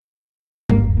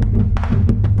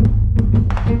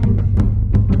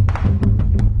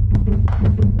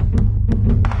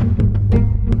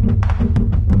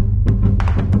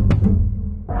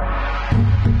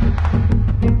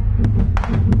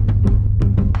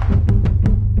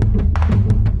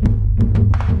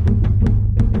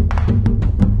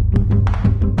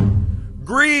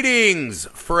Greetings,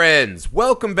 friends.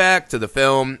 Welcome back to the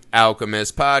Film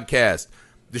Alchemist Podcast,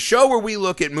 the show where we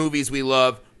look at movies we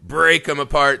love, break them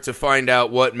apart to find out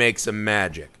what makes them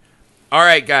magic. All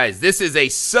right, guys, this is a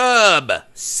sub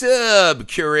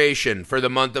curation for the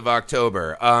month of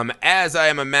October. As I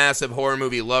am a massive horror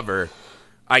movie lover,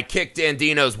 I kicked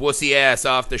Dandino's wussy ass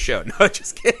off the show. No,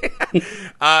 just kidding.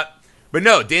 But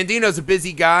no, Dandino's a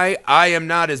busy guy. I am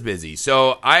not as busy.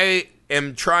 So I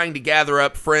am trying to gather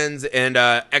up friends and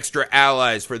extra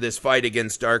allies for this fight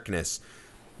against darkness.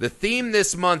 The theme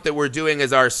this month that we're doing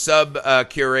is our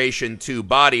sub-curation to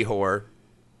body horror,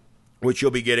 which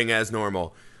you'll be getting as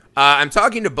normal. I'm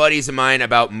talking to buddies of mine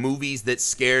about movies that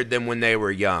scared them when they were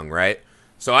young, right?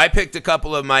 So I picked a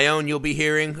couple of my own you'll be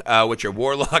hearing, which are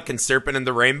Warlock and Serpent in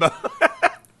the Rainbow.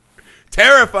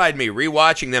 Terrified me.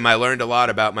 Rewatching them, I learned a lot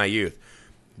about my youth.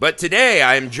 But today,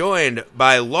 I am joined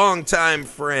by longtime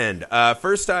friend,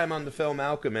 first time on the Film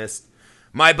Alchemist,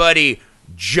 my buddy,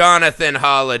 Jonathan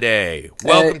Holliday.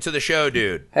 Welcome to the show,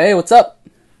 dude. Hey, what's up?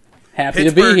 Happy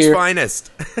to be here. Pittsburgh's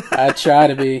finest. I try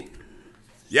to be.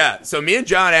 Yeah, so me and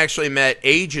John actually met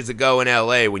ages ago in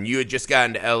L.A. when you had just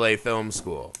gotten to L.A. Film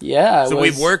School. Yeah. So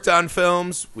we've worked on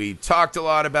films, we talked a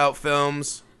lot about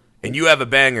films, and you have a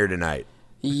banger tonight.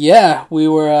 Yeah, we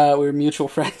were mutual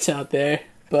friends out there.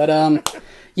 But,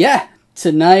 yeah,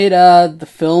 tonight, the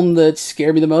film that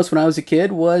scared me the most when I was a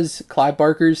kid was Clive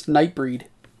Barker's Nightbreed.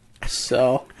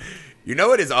 So, you know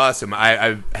what is awesome?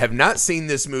 I have not seen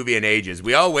this movie in ages.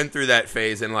 We all went through that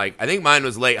phase, and I think mine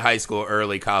was late high school,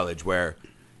 early college, where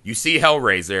you see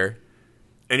Hellraiser,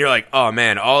 and you're like, oh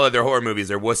man, all other horror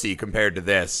movies are wussy compared to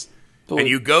this. And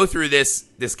you go through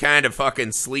this kind of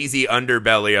fucking sleazy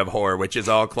underbelly of horror, which is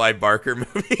all Clive Barker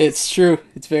movies. It's true.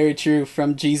 It's very true.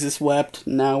 From Jesus Wept,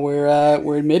 now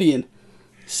we're in Midian.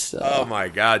 So. Oh my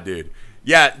god, dude.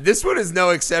 Yeah, this one is no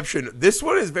exception. This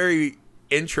one is very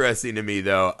interesting to me,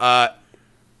 though. I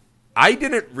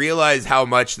didn't realize how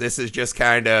much this is just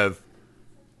kind of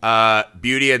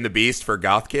Beauty and the Beast for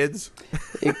goth kids.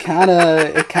 It kind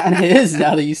of is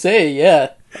now that you say it, yeah.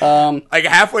 Like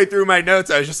halfway through my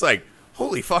notes, I was just like,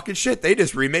 holy fucking shit, they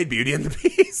just remade Beauty and the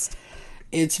Beast.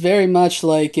 It's very much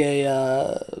like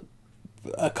a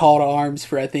call to arms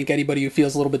for, I think, anybody who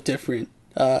feels a little bit different.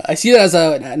 I see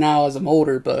that now as I'm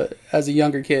older, but as a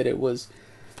younger kid, it was,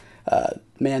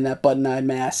 man, that button-eyed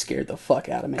mask scared the fuck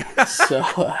out of me.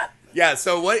 So, yeah,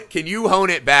 so what, can you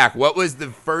hone it back? What was the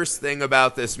first thing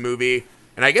about this movie?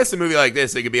 And I guess a movie like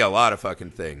this, it could be a lot of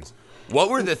fucking things.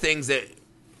 What were the things that,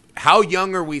 how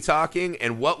young are we talking,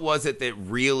 and what was it that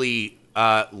really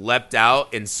leapt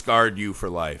out and scarred you for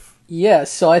life? Yeah,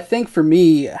 so I think for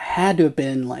me, it had to have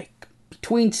been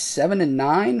between 7 and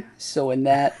 9. So in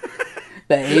that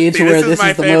age See, where this is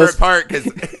my favorite part, because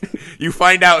you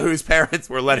find out whose parents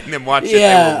were letting them watch it. They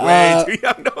were way too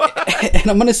young to watch. And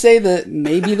I'm going to say that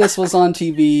maybe this was on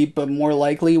TV, but more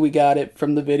likely we got it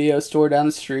from the video store down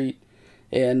the street.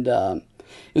 And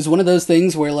it was one of those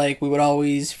things where, we would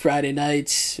always, Friday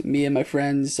nights, me and my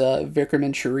friends, Vikram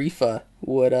and Sharifa,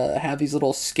 would have these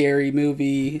little scary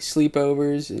movie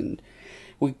sleepovers, and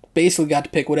we basically got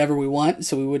to pick whatever we want,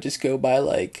 so we would just go by,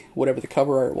 whatever the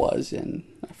cover art was, and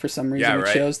for some reason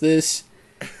it chose this.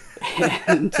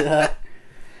 And,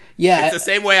 yeah. It's the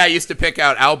same way I used to pick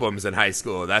out albums in high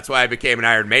school. That's why I became an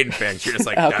Iron Maiden fan. You're just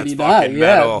like, how that's can you fucking not?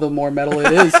 metal. Yeah, the more metal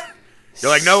it is.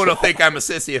 You're like, no one will think I'm a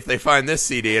sissy if they find this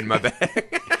CD in my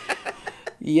bag.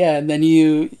 Yeah, and then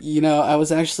you know, I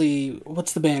was actually,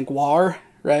 what's the band, Gwar,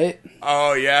 right?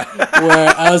 Oh yeah.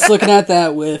 Where I was looking at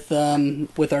that with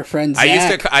our friend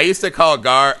Zach. I used to call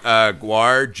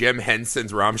Gwar Jim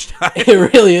Henson's Rammstein.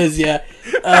 It really is, yeah.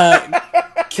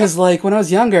 Because when I was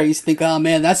younger, I used to think, oh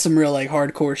man, that's some real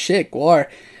hardcore shit, Gwar.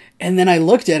 And then I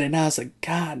looked at it and I was like,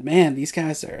 God, man, this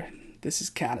is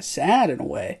kind of sad in a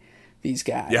way. These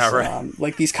guys. Yeah,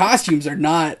 right. These costumes are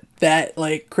not that,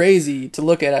 crazy to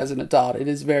look at as an adult. It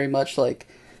is very much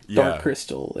Dark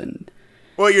Crystal and...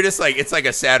 Well, you're just it's like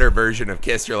a sadder version of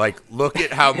Kiss. You're like, look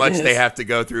at how much they have to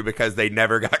go through because they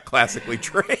never got classically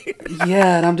trained.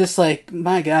 Yeah, and I'm just like,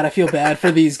 my God, I feel bad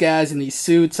for these guys in these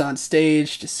suits on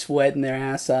stage, just sweating their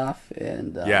ass off.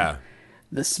 And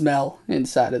the smell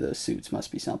inside of those suits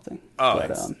must be something. Oh,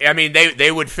 but,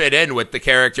 they would fit in with the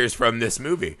characters from this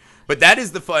movie. But that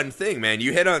is the fun thing, man.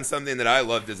 You hit on something that I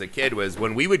loved as a kid was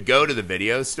when we would go to the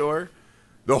video store,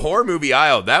 the horror movie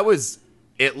aisle, that was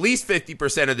at least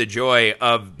 50% of the joy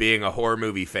of being a horror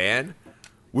movie fan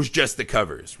was just the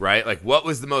covers, right? What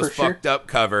was the most fucked up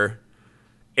cover?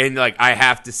 And I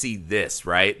have to see this,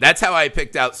 right? That's how I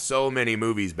picked out so many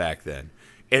movies back then.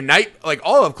 And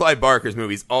all of Clive Barker's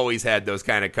movies always had those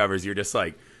kind of covers. You're just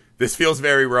like, this feels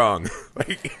very wrong.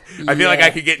 Like, I feel like I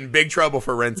could get in big trouble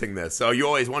for renting this. So you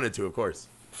always wanted to, of course.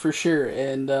 For sure.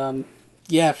 And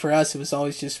yeah, for us, it was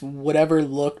always just whatever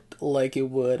looked like it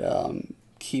would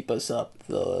keep us up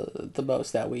the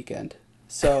most that weekend.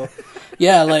 So,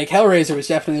 yeah, like Hellraiser was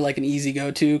definitely like an easy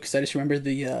go-to because I just remember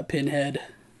the Pinhead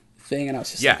thing, and I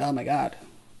was just like, oh my god.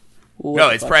 No,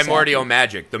 it's primordial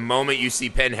magic. The moment you see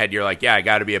Pinhead, you're like, yeah, I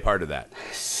got to be a part of that.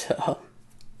 So,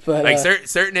 but like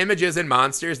certain images and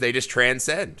monsters, they just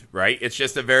transcend, right? It's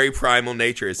just a very primal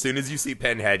nature. As soon as you see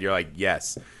Pinhead, you're like,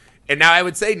 yes. And now I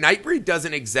would say Nightbreed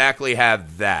doesn't exactly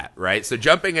have that, right? So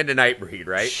jumping into Nightbreed,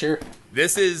 right? Sure.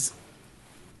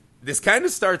 This kind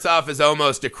of starts off as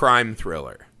almost a crime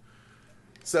thriller.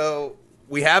 So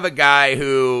we have a guy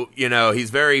who, you know,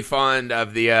 he's very fond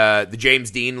of the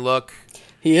James Dean look.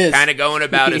 He is. Kind of going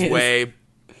about his way.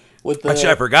 Actually,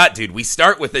 I forgot, dude. We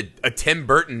start with a Tim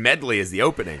Burton medley as the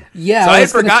opening. Yeah. So I had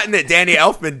forgotten that Danny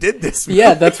Elfman did this movie.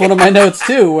 Yeah, that's one of my notes,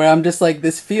 too, where I'm just like,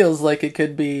 this feels like it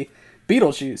could be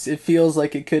Beetlejuice. It feels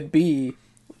like it could be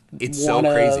so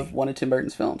crazy. One of Tim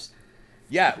Burton's films.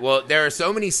 Yeah, well, there are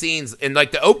so many scenes, and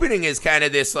like the opening is kind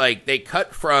of this, like, they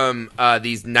cut from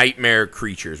these nightmare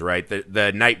creatures, right?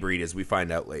 The Nightbreed, as we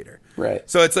find out later. Right.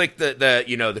 So it's like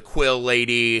the Quill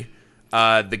lady,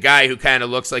 the guy who kind of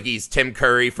looks like he's Tim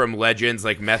Curry from Legends,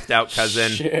 like methed out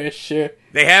cousin. Sure.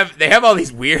 They have all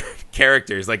these weird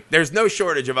characters. Like, there's no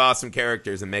shortage of awesome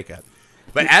characters and makeup.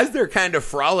 But as they're kind of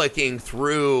frolicking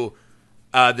through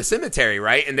the cemetery,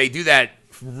 right? And they do that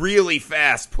really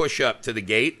fast push up to the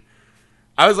gate.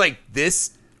 I was like,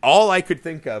 this, all I could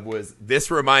think of was, this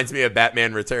reminds me of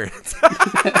Batman Returns.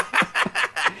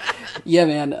 Yeah,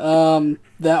 man.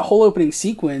 That whole opening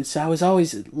sequence, I was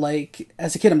always like,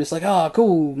 as a kid, I'm just like, oh,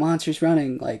 cool, monsters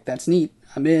running. Like, that's neat.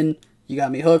 I'm in. You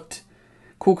got me hooked.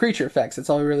 Cool creature effects. That's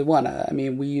all we really want. I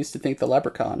mean, we used to think the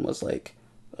Leprechaun was like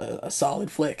a solid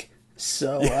flick.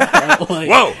 So, like,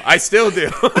 whoa, I still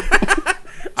do.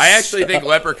 I actually think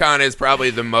Leprechaun is probably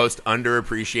the most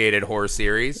underappreciated horror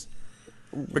series.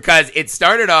 Because it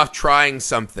started off trying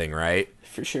something, right?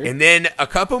 For sure. And then a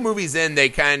couple movies in, they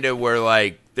kind of were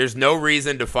like, there's no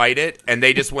reason to fight it, and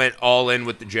they just went all in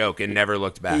with the joke and never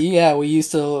looked back. Yeah, we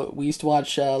used to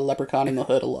watch Leprechaun in the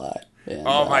Hood a lot. And,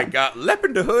 oh my god, Lep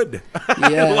in the Hood!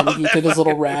 Yeah, and he did his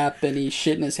little rap, and he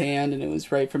shit in his hand, and it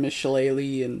was right from his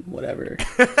shillelagh and whatever.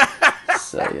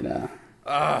 So, you know.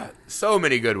 So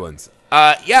many good ones.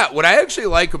 Yeah, what I actually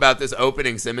like about this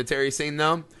opening cemetery scene,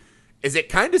 though, is it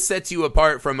kind of sets you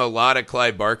apart from a lot of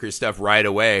Clive Barker stuff right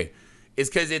away, is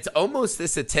because it's almost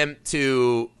this attempt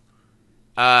to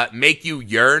make you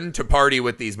yearn to party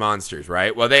with these monsters,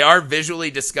 right? Well, they are visually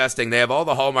disgusting. They have all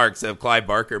the hallmarks of Clive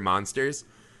Barker monsters.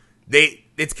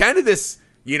 It's kind of this,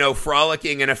 you know,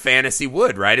 frolicking in a fantasy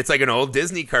wood, right? It's like an old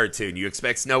Disney cartoon. You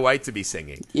expect Snow White to be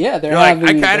singing. Yeah, You're like,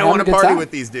 I kind of want to party with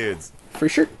these dudes. For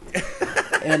sure.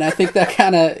 And I think that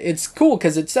kind of, it's cool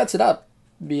because it sets it up,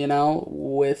 you know,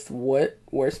 with what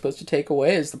we're supposed to take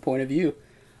away as the point of view,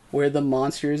 where the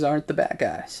monsters aren't the bad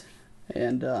guys.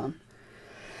 And,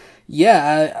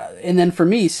 yeah, and then for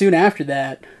me, soon after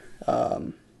that,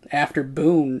 after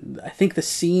Boone, I think the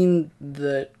scene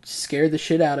that scared the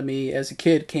shit out of me as a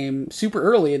kid came super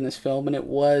early in this film, and it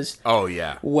was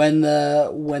when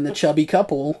the chubby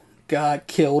couple got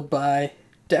killed by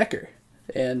Decker.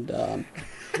 And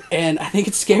I think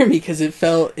it scared me because it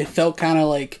felt kind of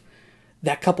like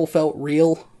that couple felt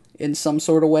real in some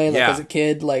sort of way. Like as a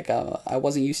kid, like I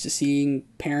wasn't used to seeing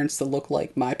parents that look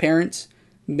like my parents,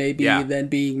 maybe then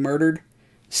being murdered.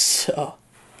 So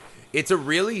it's a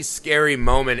really scary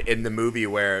moment in the movie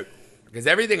where, because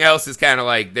everything else is kind of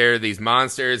like there are these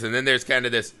monsters, and then there's kind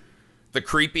of the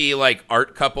creepy like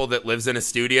art couple that lives in a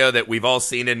studio that we've all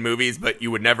seen in movies, but you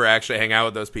would never actually hang out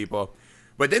with those people.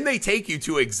 But then they take you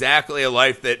to exactly a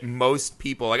life that most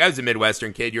people, like I was a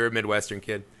Midwestern kid, you're a Midwestern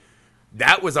kid.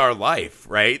 That was our life,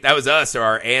 right? That was us or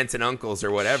our aunts and uncles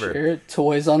or whatever. Sure,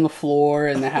 toys on the floor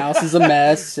and the house is a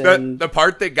mess. And the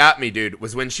part that got me, dude,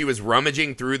 was when she was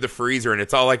rummaging through the freezer and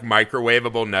it's all like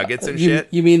microwavable nuggets and shit.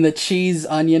 You mean the cheese,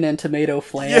 onion, and tomato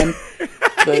flan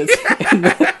that's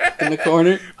in the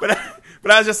corner?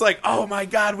 But I was just like, oh my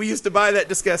God, we used to buy that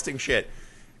disgusting shit.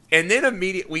 And then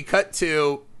immediately we cut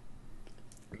to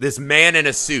this man in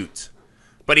a suit.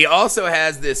 But he also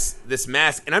has this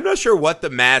mask, and I'm not sure what the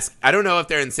mask, I don't know if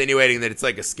they're insinuating that it's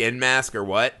like a skin mask or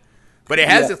what, but it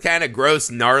has this kind of gross,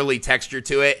 gnarly texture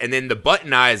to it, and then the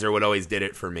button eyes are what always did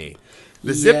it for me.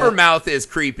 The zipper mouth is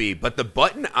creepy, but the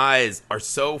button eyes are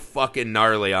so fucking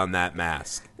gnarly on that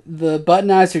mask. The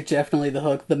button eyes are definitely the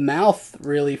hook. The mouth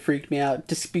really freaked me out,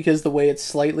 just because the way it's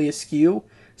slightly askew,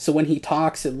 so when he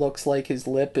talks, it looks like his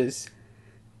lip is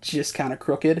just kind of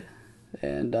crooked.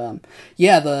 And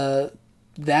yeah,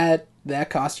 that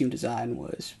costume design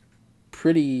was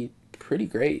pretty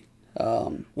great.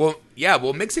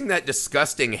 Well, mixing that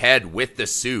disgusting head with the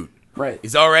suit Right.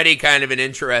 is already kind of an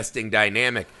interesting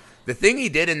dynamic. The thing he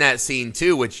did in that scene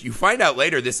too, which you find out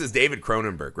later, this is David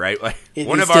Cronenberg, right? Like It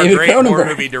one is of our David great horror Cronenberg.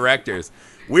 movie directors.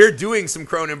 We're doing some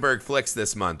Cronenberg flicks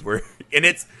this month. And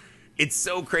it's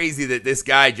so crazy that this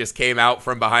guy just came out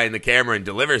from behind the camera and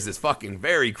delivers this fucking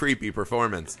very creepy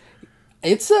performance.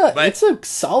 It's a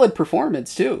solid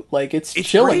performance too. Like it's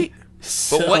chilling. Great.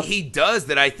 But what he does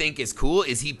that I think is cool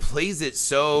is he plays it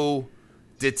so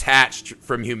detached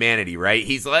from humanity, right?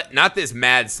 He's not this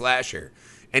mad slasher.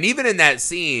 And even in that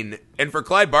scene, and for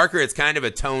Clive Barker, it's kind of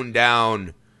a toned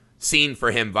down scene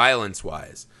for him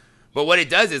violence-wise. But what it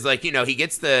does is, like, you know, he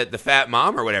gets the fat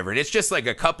mom or whatever, and it's just like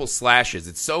a couple slashes.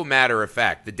 It's so matter of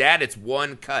fact. The dad, it's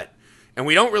one cut. And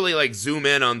we don't really, like, zoom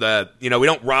in on the, you know, we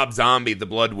don't Rob Zombie the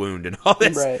blood wound and all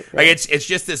this. Right. Like, it's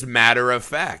just this matter of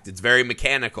fact. It's very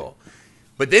mechanical.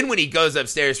 But then when he goes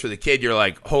upstairs for the kid, you're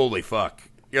like, holy fuck.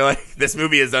 You're like, this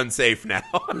movie is unsafe now.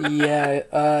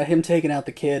 Yeah, him taking out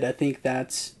the kid, I think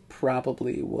that's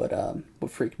probably what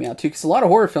freaked me out too. Because a lot of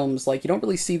horror films, like, you don't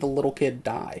really see the little kid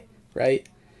die, right?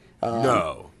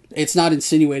 No. It's not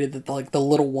insinuated that the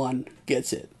little one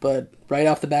gets it, but right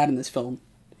off the bat in this film,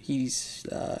 he's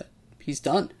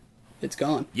done. It's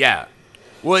gone. Yeah.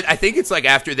 Well, I think it's like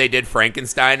after they did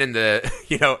Frankenstein in the,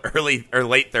 you know, early or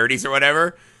late 30s or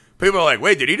whatever. People are like,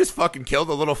 wait, did he just fucking kill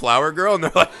the little flower girl? And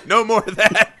they're like, no more of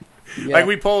that. Yeah. Like,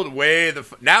 we pulled way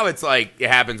now it's like it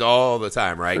happens all the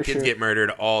time, right? For Kids sure. get murdered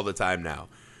all the time now.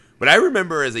 But I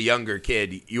remember as a younger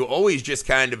kid, you always just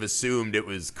kind of assumed it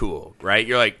was cool, right?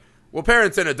 You're like, well,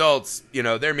 parents and adults, you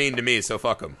know, they're mean to me, so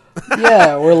fuck them.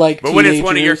 Yeah, we're like But when it's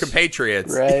one of your teenagers.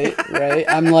 compatriots. Right.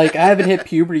 I'm like, I haven't hit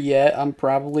puberty yet. I'm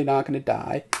probably not going to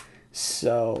die.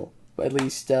 So at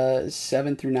least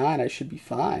 7 through 9, I should be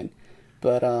fine.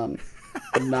 But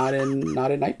not in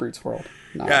Nightbreed's world.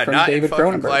 Yeah, from not David in fucking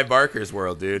Cronenberg. Clive Barker's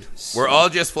world, dude. We're all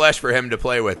just flesh for him to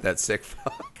play with, that sick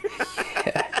fuck.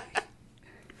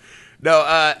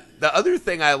 No, the other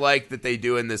thing I like that they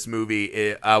do in this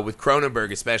movie, with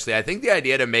Cronenberg especially, I think the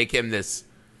idea to make him this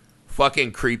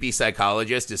fucking creepy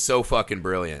psychologist is so fucking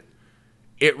brilliant.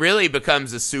 It really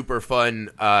becomes a super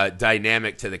fun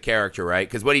dynamic to the character, right?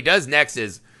 Because what he does next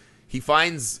is he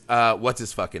finds, what's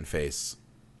his fucking face?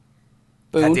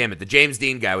 Boone? God damn it, the James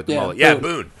Dean guy with the Yeah, mullet. Yeah, Boone.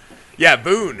 Boone. Yeah,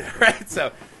 Boone, right?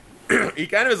 So he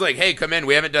kind of was like, hey, come in.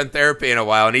 We haven't done therapy in a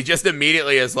while. And he just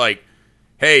immediately is like,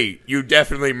 hey, you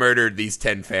definitely murdered these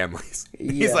 10 families.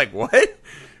 Yeah. He's like, what?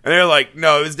 And they're like,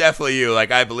 no, it was definitely you.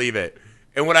 Like, I believe it.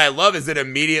 And what I love is that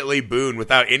immediately Boone,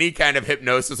 without any kind of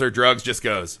hypnosis or drugs, just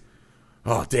goes,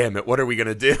 oh, damn it, what are we going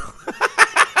to do?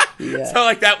 Yeah. So,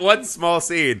 like, that one small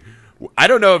scene, I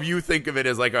don't know if you think of it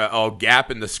as like a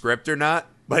gap in the script or not,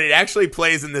 but it actually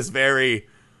plays in this very,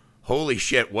 holy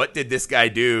shit, what did this guy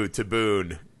do to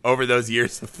Boone over those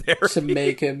years of therapy? To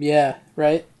make him, yeah,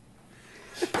 right?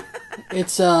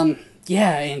 It's,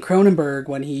 yeah, and Cronenberg,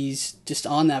 when he's just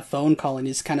on that phone call and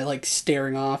he's kind of like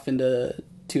staring off to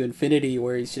infinity,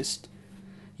 where he's just,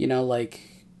 you know,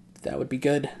 like, that would be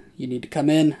good. You need to come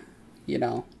in, you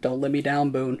know, don't let me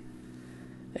down, Boone.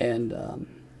 And,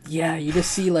 yeah, you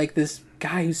just see like this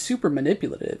guy who's super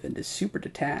manipulative and is super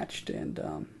detached,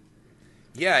 and,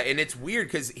 Yeah, and it's weird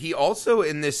because he also,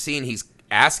 in this scene, he's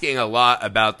asking a lot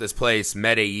about this place,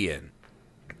 Medellin,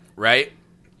 right?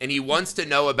 And he wants to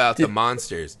know about the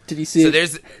monsters. did he see? So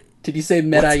there's, Did you say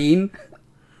Medellin?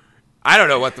 I don't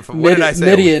know what the what did I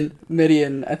say?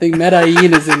 Medellin. I think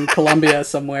Medellin is in Colombia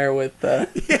somewhere with. I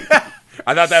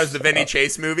thought that was the Vinny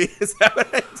Chase movie. Is that what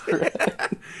I did?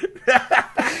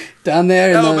 Down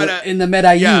there in the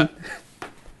Medellin.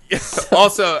 Yeah.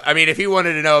 Also, I mean, if he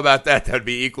wanted to know about that, that would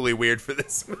be equally weird for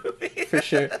this movie. For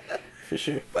sure.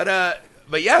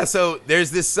 But yeah, so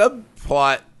there's this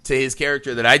subplot to his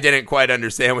character that I didn't quite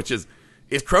understand, which is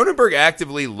Cronenberg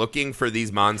actively looking for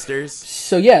these monsters?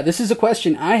 So yeah, this is a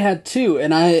question I had too,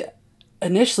 and I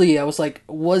was like,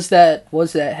 was that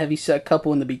heavyset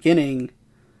couple in the beginning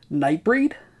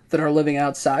Nightbreed that are living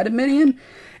outside of Midian?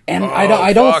 And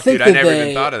I don't think dude, that I never they.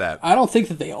 even thought of that. I don't think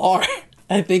that they are.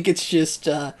 I think it's just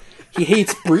he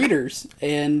hates breeders,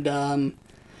 and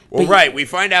Well, right. We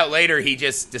find out later he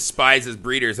just despises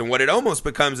breeders, and what it almost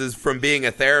becomes is from being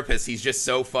a therapist, he's just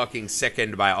so fucking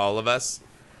sickened by all of us.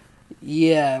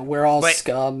 yeah, we're all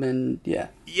scum, and yeah.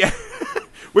 Yeah.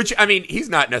 Which, I mean, he's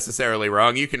not necessarily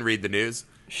wrong. You can read the news.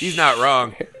 He's not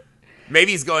wrong.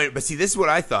 Maybe he's going... But see, this is what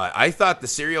I thought. I thought the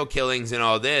serial killings and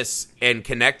all this and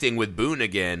connecting with Boone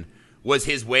again was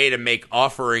his way to make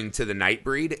offering to the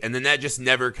Nightbreed, and then that just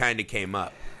never kind of came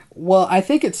up. Well, I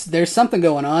think there's something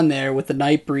going on there with the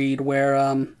Nightbreed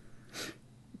where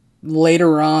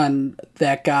later on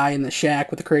that guy in the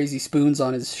shack with the crazy spoons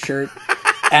on his shirt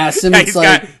asks him,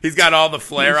 he's got all the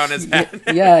flair on his head.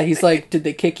 Yeah, he's like, did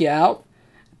they kick you out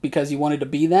because you wanted to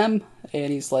be them?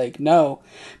 And he's like, no.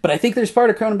 But I think there's part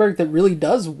of Cronenberg that really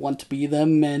does want to be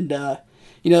them, and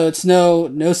it's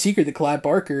no secret that Clive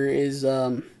Barker is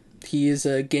he is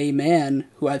a gay man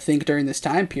who I think during this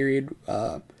time period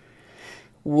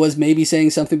was maybe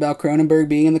saying something about Cronenberg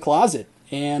being in the closet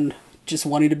and just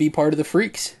wanting to be part of the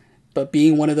freaks, but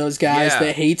being one of those guys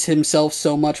that hates himself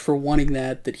so much for wanting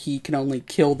that he can only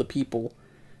kill the people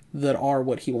that are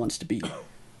what he wants to be.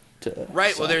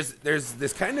 Right. So. Well, there's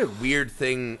this kind of weird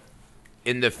thing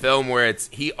in the film where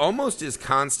he almost is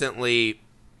constantly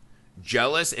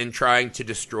jealous and trying to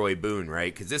destroy Boone,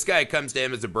 right? Because this guy comes to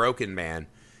him as a broken man.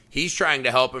 He's trying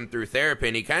to help him through therapy,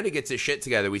 and he kind of gets his shit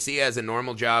together. We see he has a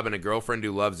normal job and a girlfriend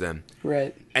who loves him.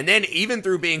 Right. And then even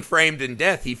through being framed in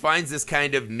death, he finds this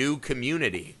kind of new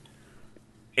community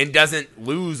and doesn't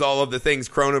lose all of the things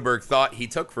Cronenberg thought he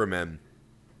took from him.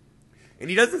 And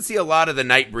he doesn't see a lot of the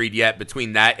Nightbreed yet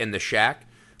between that and the shack.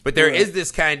 But there is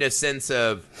this kind of sense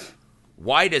of,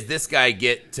 why does this guy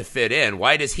get to fit in?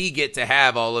 Why does he get to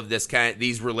have all of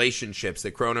these relationships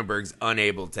that Cronenberg's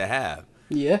unable to have?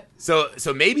 Yeah. So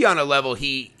maybe on a level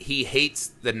he hates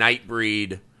the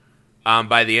Nightbreed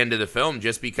by the end of the film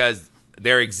just because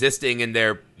they're existing in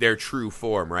their true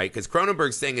form, right? Because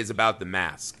Cronenberg's thing is about the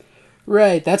mask.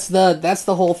 Right. That's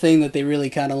the whole thing that they really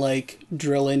kind of like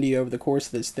drill into you over the course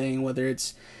of this thing, whether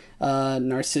it's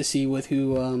Narcissi with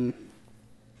who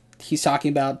he's talking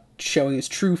about showing his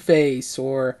true face,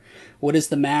 or what is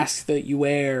the mask that you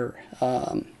wear.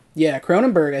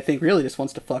 Cronenberg, I think, really just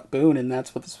wants to fuck Boone, and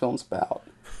that's what this film's about.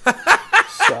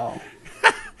 So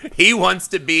he wants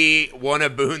to be one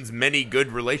of Boone's many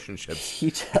good relationships.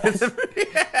 He does.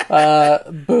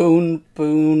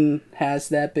 Boone has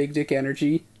that big dick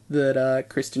energy that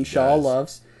Kristen Shaw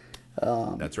loves.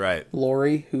 That's right.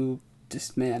 Laurie, who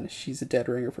she's a dead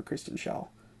ringer for Kristen Shaw.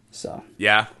 So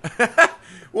yeah.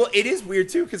 Well, it is weird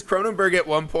too because Cronenberg at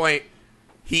one point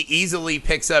he easily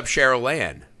picks up Cheryl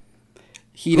Ann.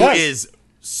 He does. Who is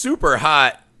super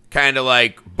hot, kind of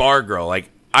like bar girl. Like,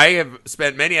 I have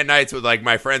spent many a nights with like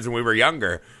my friends when we were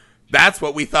younger. That's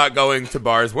what we thought going to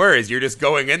bars were, is you're just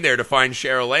going in there to find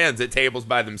Cheryl Ann's at tables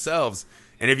by themselves.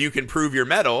 And if you can prove your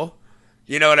mettle,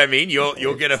 you know what I mean?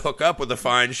 You'll get a hook up with a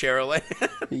fine Cheryl Ann.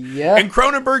 Yeah. And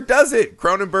Cronenberg does it.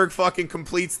 Cronenberg fucking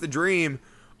completes the dream,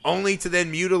 only to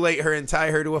then mutilate her and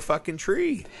tie her to a fucking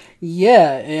tree.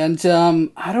 Yeah, and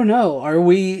I don't know.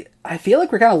 I feel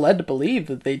like we're kind of led to believe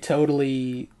that they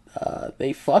totally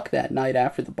they fuck that night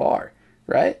after the bar,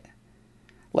 right?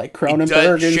 Like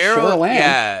Cronenberg and Cheryl Ann.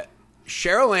 Yeah.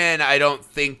 Cheryl Ann, I don't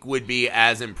think would be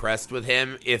as impressed with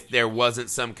him if there wasn't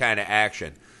some kind of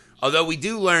action. Although we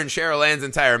do learn Cheryl Ann's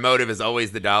entire motive is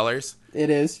always the dollars. It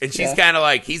is. And she's kind of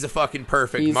like, he's a fucking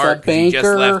perfect mark because he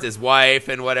just left his wife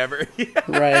and whatever.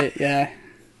 Right, yeah.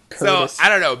 Curtis. So, I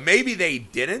don't know. Maybe they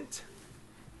didn't.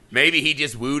 Maybe he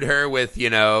just wooed her with,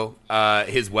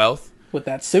 his wealth. With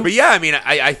that suit. But yeah, I mean,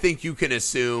 I think you can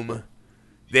assume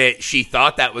that she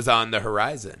thought that was on the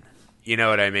horizon. You know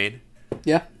what I mean?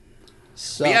 Yeah.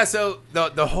 So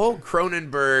the whole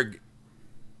Cronenberg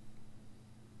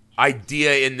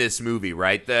idea in this movie,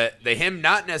 right? The him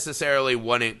not necessarily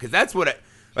wanting, because that's what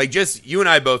just you and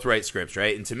I both write scripts,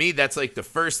 right? And to me, that's like the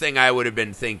first thing I would have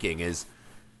been thinking is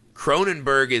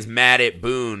Cronenberg is mad at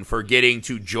Boone for getting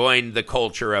to join the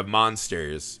culture of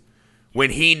monsters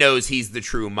when he knows he's the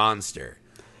true monster.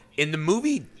 And the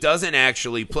movie doesn't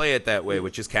actually play it that way,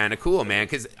 which is kind of cool, man.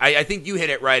 Because I think you hit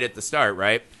it right at the start,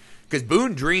 right? Because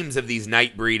Boone dreams of these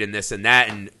Nightbreed and this and that,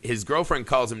 and his girlfriend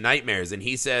calls him nightmares, and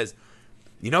he says,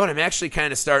 you know what, I'm actually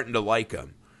kind of starting to like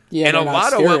them. Yeah, and a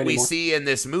lot of what we anymore. see in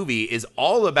this movie is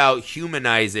all about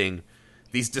humanizing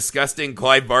these disgusting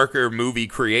Clive Barker movie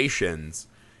creations.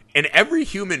 And every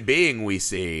human being we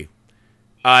see,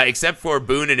 except for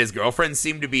Boone and his girlfriend,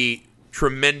 seem to be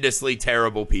tremendously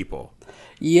terrible people.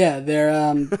 Yeah,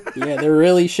 they're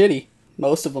really shitty,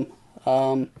 most of them.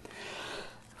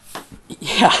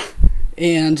 Yeah,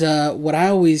 and what I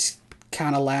always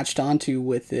kind of latched onto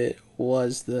with it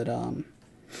was that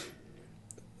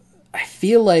I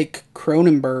feel like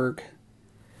Cronenberg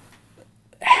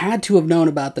had to have known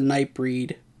about the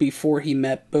Nightbreed before he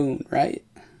met Boone, right?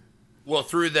 Well,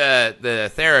 through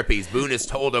the therapies, Boone has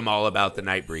told him all about the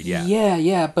Nightbreed, yeah.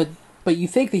 Yeah, but you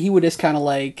think that he would just kind of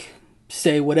like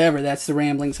say whatever, that's the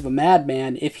ramblings of a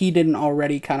madman, if he didn't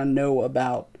already kind of know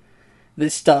about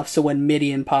this stuff. So when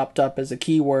Midian popped up as a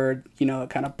keyword, you know, it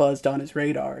kind of buzzed on his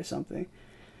radar or something.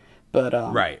 But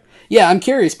Right. yeah, I'm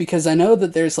curious because I know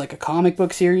that there's like a comic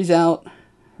book series out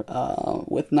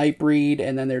with Nightbreed,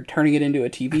 and then they're turning it into a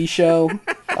TV show.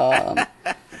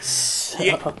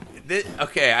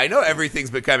 Okay, I know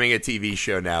everything's becoming a TV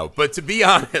show now, but to be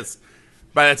honest,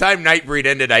 by the time Nightbreed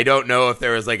ended, I don't know if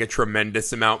there was like a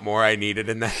tremendous amount more I needed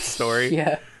in that story.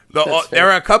 Yeah. There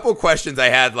are a couple questions I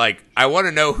had, like, I want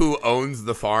to know who owns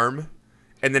the farm,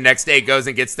 and the next day goes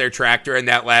and gets their tractor, and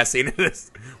that last scene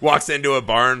walks into a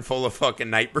barn full of fucking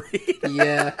Nightbreed.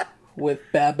 Yeah, with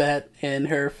Babette and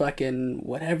her fucking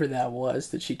whatever that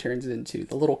was that she turns into.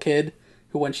 The little kid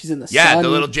who, when she's in the sun. Yeah, the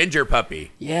little ginger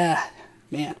puppy. Yeah,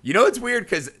 man. You know, it's weird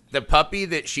because the puppy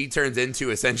that she turns into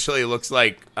essentially looks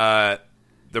like the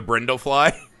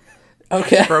Brindlefly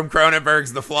Okay. from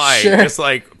Cronenberg's The Fly. Sure. Just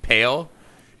like pale.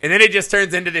 And then it just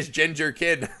turns into this ginger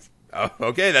kid. Oh,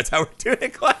 okay, that's how we're doing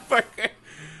it, Clive Barker.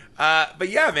 But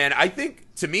yeah, man, I think,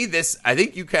 to me, I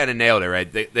think you kind of nailed it,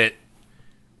 right? That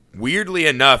weirdly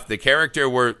enough, the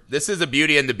character this is a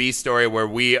Beauty and the Beast story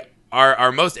where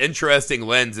our most interesting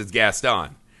lens is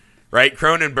Gaston, right?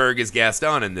 Cronenberg is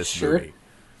Gaston in this movie.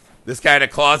 This kind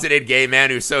of closeted gay man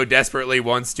who so desperately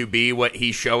wants to be what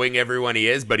he's showing everyone he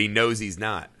is, but he knows he's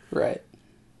not. Right.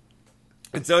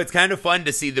 And so it's kind of fun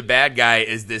to see the bad guy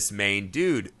is this main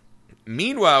dude.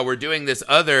 Meanwhile, we're doing this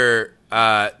the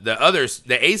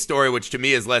A story, which to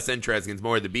me is less interesting. It's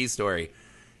more the B story.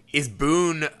 Is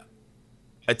Boone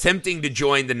attempting to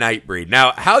join the Nightbreed?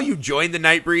 Now, how you join the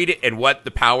Nightbreed and what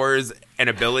the powers and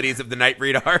abilities of the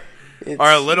Nightbreed are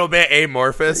a little bit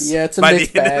amorphous. Yeah, it's a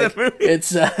mixed bag.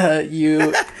 It's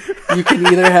you can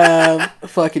either have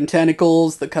fucking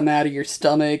tentacles that come out of your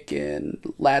stomach and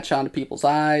latch onto people's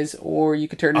eyes, or you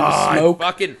could turn into smoke.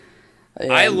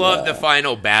 I love the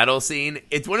final battle scene.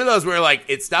 It's one of those where like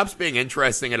it stops being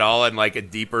interesting at all on like a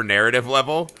deeper narrative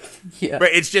level. Yeah, but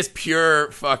it's just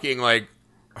pure fucking like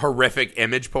horrific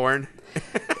image porn.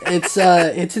 It's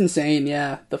insane.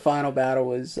 Yeah, the final battle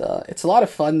was it's a lot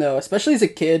of fun though, especially as a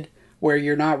kid, where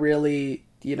you're not really,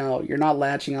 you know, you're not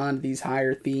latching on to these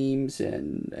higher themes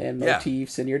and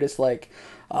motifs, and you're just like,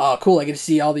 oh, cool, I get to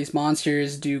see all these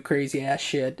monsters do crazy ass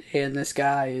shit, and this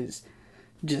guy is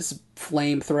just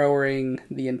flamethrowering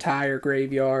the entire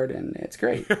graveyard, and it's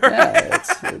great. Yeah,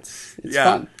 it's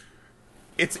fun.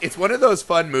 It's one of those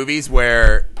fun movies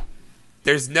where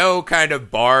there's no kind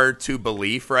of bar to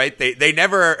belief, right? They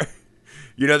never.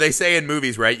 You know, they say in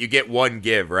movies, right, you get one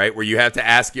give, right, where you have to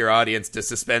ask your audience to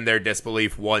suspend their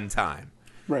disbelief one time.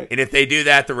 Right. And if they do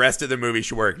that, the rest of the movie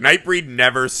should work. Nightbreed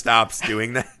never stops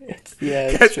doing that.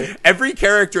 It's true. Every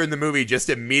character in the movie just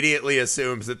immediately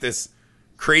assumes that this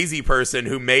crazy person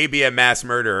who may be a mass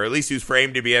murderer, or at least who's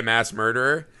framed to be a mass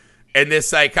murderer, and this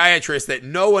psychiatrist that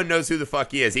no one knows who the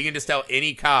fuck he is. He can just tell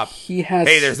any cop,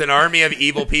 hey, there's an army of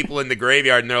evil people in the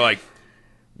graveyard, and they're like,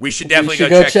 we should definitely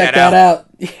go check that out.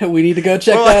 Yeah, we need to go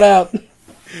check that out.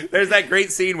 There's that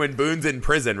great scene when Boone's in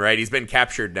prison, right? He's been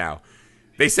captured now.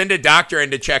 They send a doctor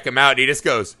in to check him out, and he just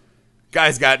goes,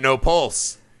 guy's got no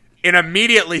pulse. And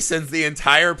immediately sends the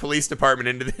entire police department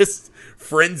into this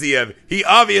frenzy of, he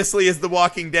obviously is the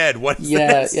Walking Dead. What is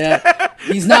this? Yeah.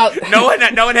 He's not. No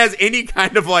one has any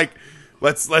kind of like,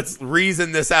 let's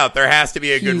reason this out. There has to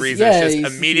be a good reason. It's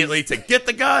just immediately to get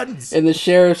the guns. And the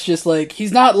sheriff's just like,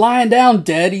 he's not lying down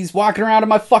dead. He's walking around in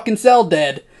my fucking cell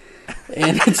dead.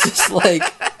 And it's just like,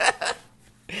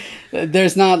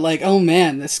 there's not like, oh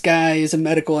man, this guy is a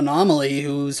medical anomaly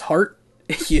whose heart,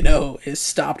 you know, is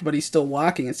stopped, but he's still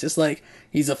walking. It's just like,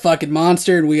 he's a fucking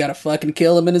monster and we gotta fucking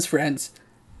kill him and his friends.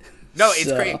 No,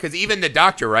 it's great because even the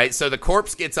doctor, right? So the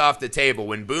corpse gets off the table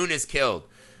when Boone is killed.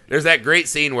 There's that great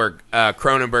scene where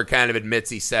Cronenberg kind of admits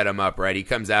he set him up, right? He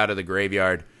comes out of the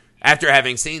graveyard after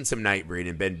having seen some Nightbreed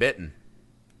and been bitten.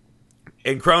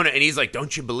 And he's like,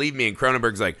 don't you believe me? And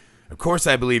Cronenberg's like, of course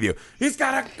I believe you. He's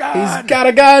got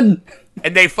a gun!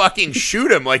 And they fucking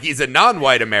shoot him like he's a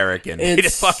non-white American. They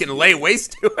just fucking lay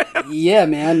waste to him. Yeah,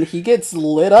 man, he gets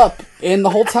lit up. And the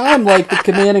whole time, like, the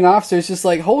commanding officer's just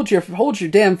like, hold your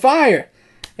damn fire.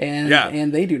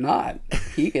 And they do not.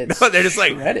 He gets they're just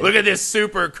like, shredded. Look at this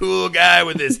super cool guy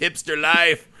with his hipster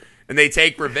life. And they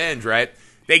take revenge, right?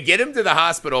 They get him to the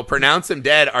hospital, pronounce him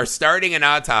dead, are starting an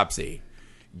autopsy.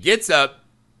 Gets up,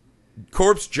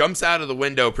 corpse jumps out of the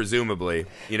window, presumably.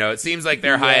 You know, it seems like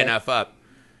they're high enough up.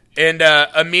 And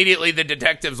immediately the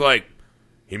detective's like,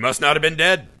 he must not have been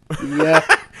dead. Yeah.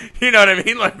 You know what I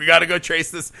mean? Like, we got to go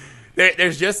trace this.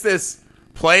 There's just this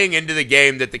playing into the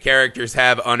game that the characters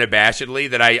have unabashedly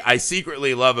that I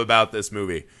secretly love about this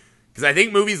movie. Because I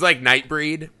think movies like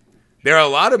Nightbreed, there are a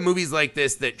lot of movies like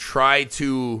this that try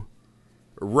to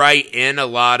write in a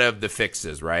lot of the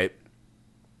fixes, right?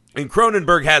 And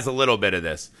Cronenberg has a little bit of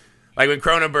this. Like when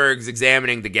Cronenberg's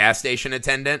examining the gas station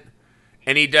attendant,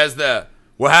 and he does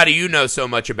well, how do you know so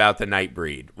much about the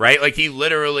Nightbreed, right? Like he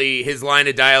literally, his line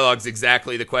of dialogue is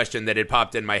exactly the question that had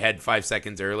popped in my head 5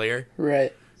 seconds earlier.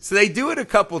 Right. So they do it a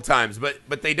couple times,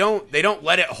 but they don't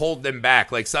let it hold them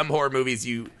back. Like some horror movies,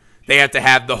 they have to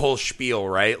have the whole spiel,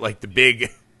 right? Like the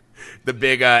big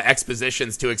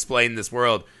expositions to explain this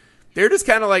world. They're just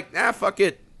kind of like, fuck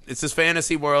it. It's this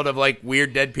fantasy world of like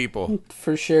weird dead people.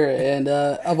 For sure. And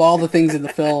of all the things in the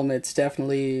film, it's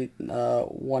definitely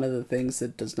one of the things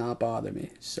that does not bother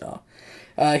me. So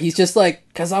he's just like,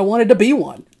 because I wanted to be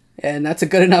one. And that's a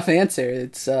good enough answer.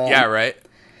 It's yeah, right.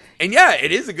 And yeah,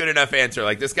 it is a good enough answer.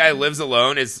 Like this guy lives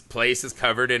alone. His place is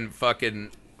covered in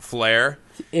fucking flair.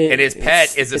 And his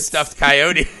pet is a stuffed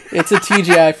coyote. It's a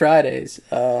TGI Fridays,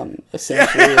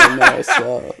 essentially. Yeah.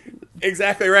 So.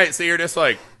 Exactly right. So you're just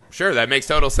like, sure, that makes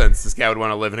total sense. This guy would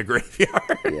want to live in a graveyard.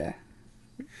 Yeah.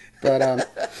 But,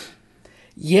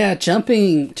 yeah,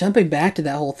 jumping back to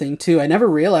that whole thing, too, I never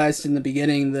realized in the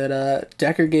beginning that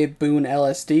Decker gave Boone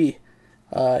LSD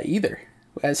either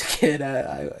as a kid.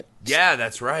 Yeah,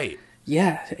 that's right.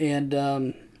 Yeah,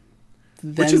 and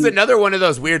which is another one of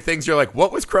those weird things. You're like,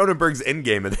 what was Cronenberg's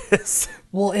endgame of this?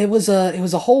 Well, it was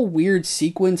a whole weird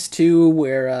sequence too,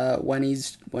 where when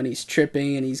he's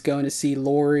tripping and he's going to see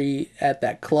Laurie at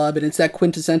that club, and it's that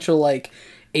quintessential like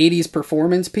 80s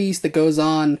performance piece that goes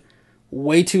on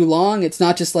way too long. It's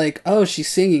not just like, oh, she's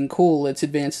singing, cool, let's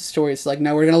advance the story. It's like,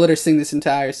 no, we're gonna let her sing this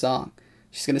entire song.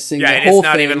 She's gonna sing the whole thing. Yeah, it's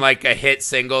not even like a hit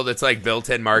single that's like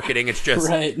built-in marketing. It's just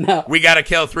right. No, we gotta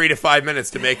kill 3 to 5 minutes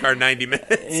to make our 90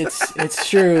 minutes. It's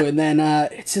true, and then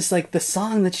it's just like the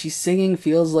song that she's singing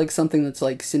feels like something that's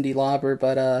like Cyndi Lauper,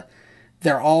 but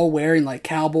they're all wearing like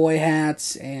cowboy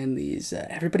hats, and these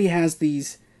everybody has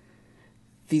these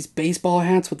baseball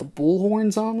hats with the bull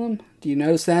horns on them. Do you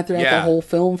notice that throughout the whole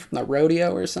film from the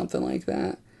rodeo or something like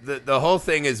that? The whole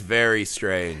thing is very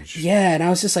strange. Yeah, and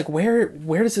I was just like, where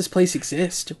does this place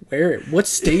exist? What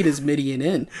state is Midian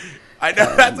in? I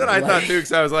know, that's what I thought too,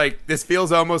 because I was like, this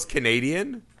feels almost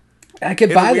Canadian. I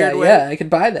could buy that, yeah, I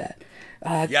could buy that.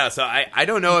 Yeah, so I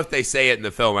don't know if they say it in the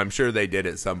film. I'm sure they did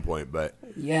at some point, but...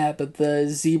 Yeah, but the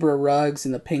zebra rugs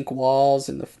and the pink walls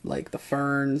and the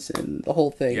ferns and the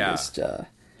whole thing just...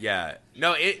 Yeah.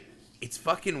 No, it's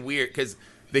fucking weird, because...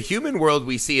 The human world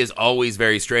we see is always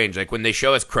very strange. Like when they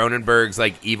show us Cronenberg's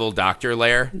like evil doctor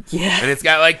lair, and it's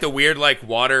got like the weird like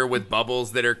water with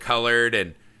bubbles that are colored,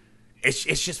 and it's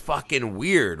just fucking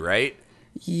weird, right?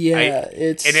 Yeah,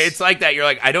 it's like that. You're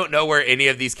like, I don't know where any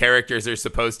of these characters are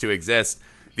supposed to exist.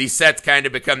 These sets kind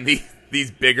of become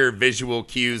these bigger visual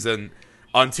cues and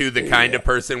onto the kind of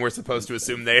person we're supposed to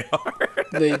assume they are.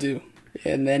 They do,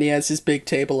 and then he has his big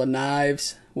table of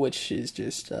knives, which is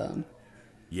just.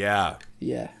 Yeah.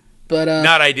 Yeah. But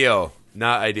not ideal.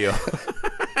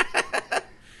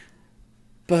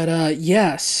 But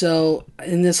yeah, so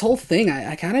in this whole thing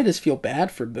I kind of just feel bad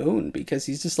for Boone because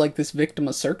he's just like this victim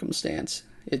of circumstance.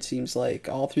 It seems like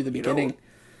all through the beginning.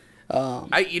 I'm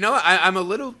a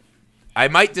little I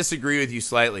might disagree with you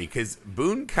slightly cuz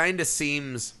Boone kind of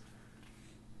seems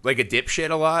like a dipshit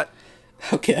a lot.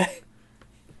 Okay.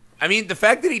 I mean, the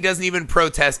fact that he doesn't even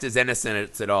protest his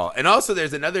innocence at all. And also,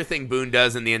 there's another thing Boone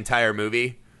does in the entire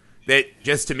movie that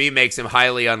just to me makes him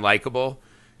highly unlikable.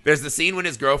 There's the scene when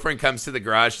his girlfriend comes to the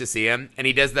garage to see him, and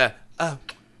he does the,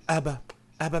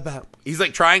 he's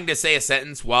like trying to say a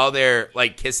sentence while they're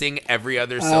like kissing every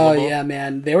other syllable. Oh, yeah,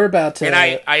 man. They were about to... And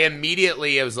I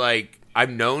immediately was like,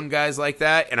 I've known guys like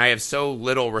that, and I have so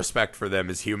little respect for them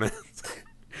as humans.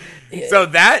 So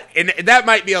that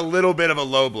might be a little bit of a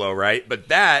low blow, right? But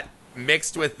that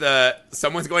mixed with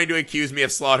someone's going to accuse me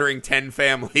of slaughtering 10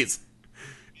 families,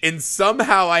 and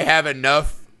somehow I have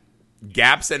enough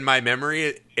gaps in my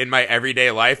memory in my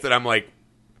everyday life that I'm like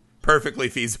perfectly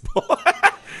feasible.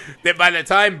 That by the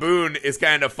time Boone is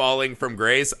kind of falling from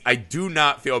grace, I do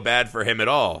not feel bad for him at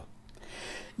all.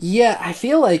 Yeah, I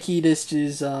feel like he just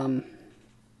is.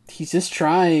 He's just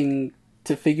trying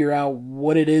to figure out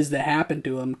what it is that happened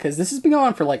to him, because this has been going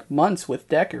on for like months with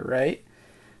Decker, right?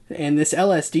 And this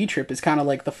LSD trip is kind of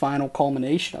like the final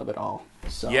culmination of it all.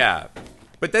 So. Yeah,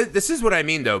 but this is what I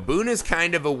mean, though. Boone is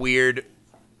kind of a weird,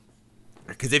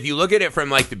 because if you look at it from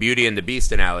like the Beauty and the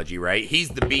Beast analogy, right? He's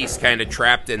the beast kind of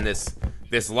trapped in this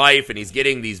life, and he's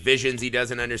getting these visions he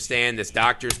doesn't understand. This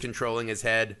doctor's controlling his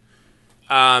head.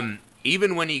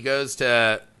 Even when he goes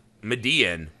to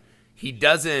Midian, he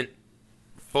doesn't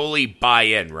fully buy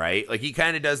in, right? Like he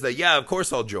kind of does the, yeah, of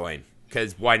course I'll join,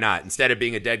 because why not? Instead of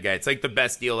being a dead guy, it's like the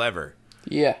best deal ever.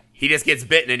 Yeah. he just gets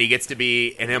bitten and he gets to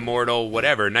be an immortal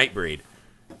whatever, Nightbreed.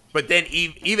 But then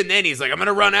even then he's like, I'm going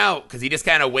to run out because he just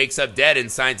kind of wakes up dead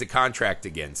and signs a contract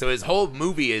again. So his whole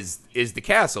movie is the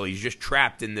castle. He's just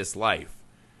trapped in this life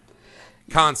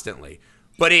constantly.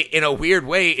 But in a weird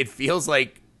way, it feels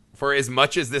like for as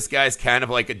much as this guy's kind of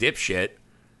like a dipshit,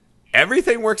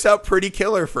 everything works out pretty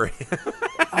killer for him.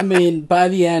 I mean, by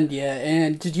the end, yeah.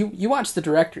 And did you watch the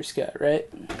director's cut, right?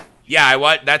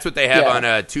 Yeah, that's what they have on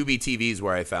Tubi TVs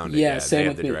where I found it. Yeah, same they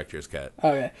have with the me. director's cut.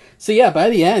 Okay. So yeah, by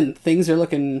the end, things are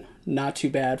looking not too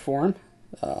bad for him.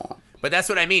 But that's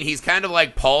what I mean. He's kind of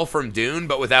like Paul from Dune,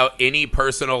 but without any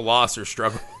personal loss or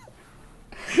struggle.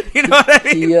 You know what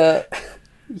I mean?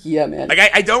 Yeah, man. Like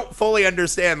I don't fully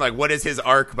understand like what is his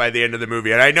arc by the end of the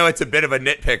movie, and I know it's a bit of a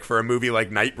nitpick for a movie like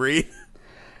Nightbreed.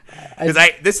 Because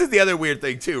this is the other weird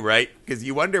thing too, right? Because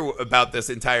you wonder about this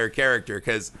entire character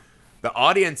because the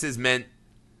audience is meant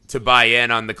to buy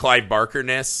in on the Clive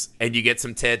Barker-ness, and you get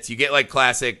some tits. You get like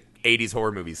classic 80s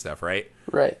horror movie stuff, right?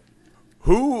 Right.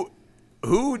 Who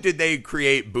did they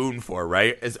create Boone for,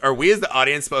 right? Are we as the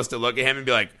audience supposed to look at him and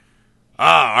be like,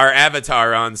 our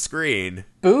avatar on screen?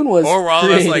 Boone was Or we're all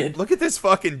created. just like, look at this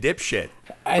fucking dipshit.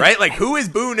 Right? Like, who is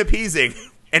Boone appeasing?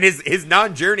 And his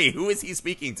non-journey, who is he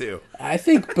speaking to? I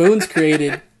think Boone's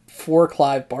created for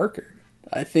Clive Barker.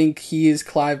 I think he is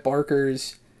Clive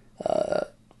Barker's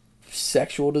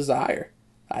sexual desire.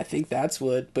 I think that's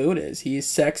what Boone is. He's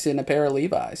sex in a pair of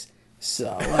Levi's.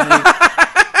 So, like...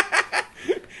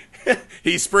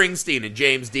 He's Springsteen and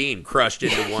James Dean crushed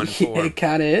into one form. It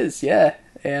kind of is, yeah.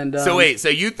 And so wait, so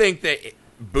you think that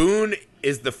Boone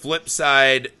is the flip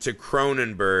side to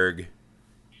Cronenberg,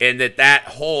 and that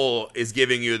whole is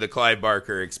giving you the Clive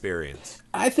Barker experience?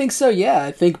 I think so, yeah.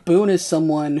 I think Boone is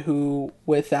someone who,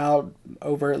 without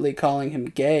overtly calling him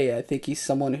gay, I think he's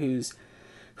someone who's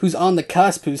on the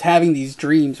cusp, who's having these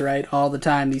dreams, right, all the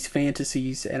time, these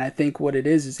fantasies. And I think what it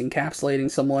is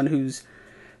encapsulating someone who's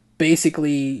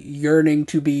basically yearning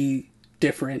to be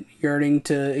different, yearning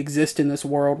to exist in this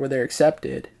world where they're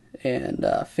accepted, and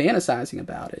fantasizing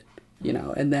about it, you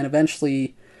know, and then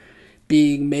eventually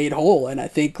being made whole. And I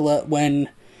think when,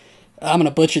 I'm going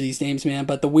to butcher these names, man,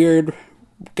 but the weird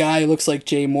guy who looks like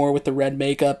Jay Moore with the red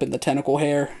makeup and the tentacle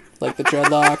hair, like the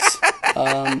dreadlocks,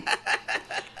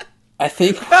 I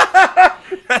think...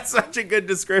 That's such a good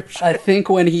description. I think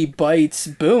when he bites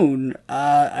Boone,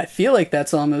 I feel like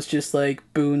that's almost just like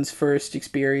Boone's first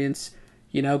experience,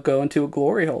 you know, going to a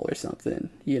glory hole or something,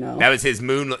 you know. That was his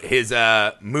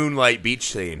moonlight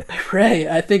beach scene. Right.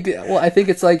 I think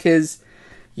it's like his,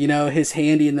 you know, his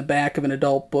handy in the back of an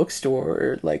adult bookstore,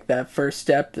 or like that first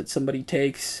step that somebody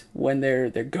takes when they're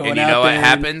going out. And you know what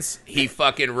happens? He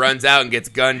fucking runs out and gets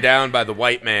gunned down by the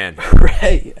white man.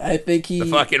 Right. I think the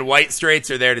fucking white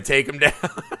straights are there to take him down.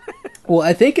 Well,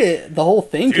 I think the whole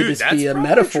thing could just be a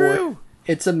metaphor. True.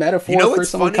 It's a metaphor for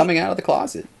someone coming out of the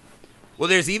closet. Well,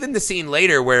 there's even the scene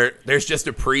later where there's just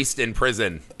a priest in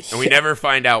prison, and we never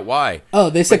find out why. Oh,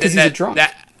 they said because he's a drunk.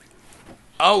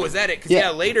 Oh, is that it? Because, yeah,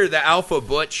 later the Alpha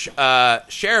Butch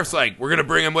sheriff's like, we're going to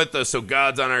bring him with us so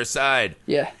God's on our side.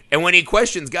 Yeah. And when he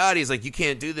questions God, he's like, you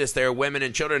can't do this. There are women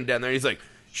and children down there. He's like,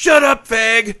 shut up,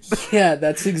 fag. Yeah,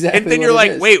 that's exactly And then what you're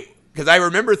like, is. wait, because I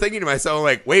remember thinking to myself,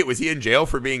 like, wait, was he in jail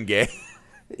for being gay?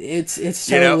 It's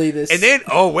totally this. And then,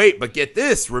 oh, wait, but get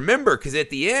this. Remember, because at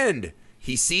the end,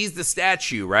 he sees the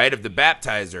statue, right, of the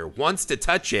baptizer, wants to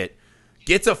touch it,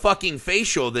 gets a fucking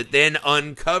facial that then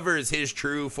uncovers his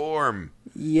true form.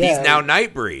 Yeah. He's now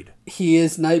Nightbreed. He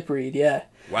is Nightbreed, yeah.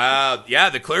 Wow. Yeah,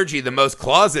 the clergy, the most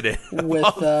closeted with of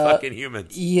all the fucking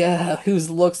humans. Yeah, who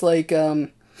looks like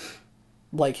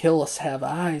he'll have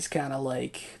eyes kind of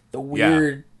like the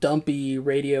weird, dumpy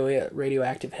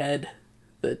radioactive head.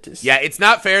 That just, yeah, it's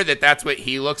not fair that that's what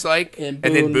he looks like, and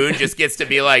then Boone just gets to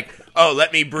be like, "Oh,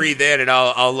 let me breathe in, and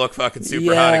I'll look fucking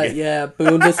super hot again." Yeah,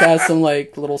 Boone just has some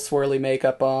like little swirly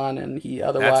makeup on, and he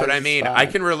otherwise. That's what I mean. I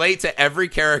can relate to every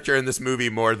character in this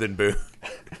movie more than Boone.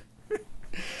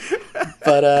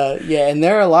 But yeah, and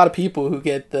there are a lot of people who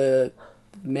get they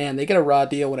get a raw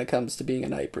deal when it comes to being a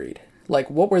Nightbreed. Like,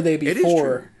 what were they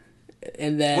before?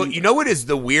 And then, well, you know what is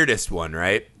the weirdest one,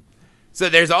 right? So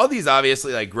there's all these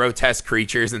obviously like grotesque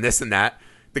creatures and this and that.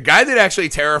 The guy that actually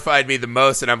terrified me the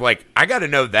most, and I'm like, I got to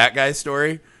know that guy's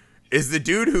story, is the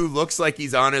dude who looks like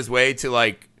he's on his way to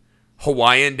like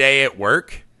Hawaiian Day at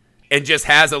work and just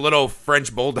has a little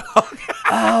French bulldog.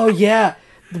 Oh yeah,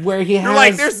 where he has. You're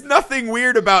like, there's nothing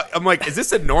weird about. I'm like, is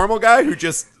this a normal guy who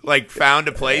just like found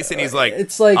a place and he's like,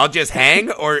 it's like, I'll just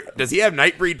hang, or does he have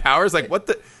Nightbreed powers? Like, what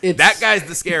the? That guy's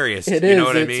the scariest. It you is. Know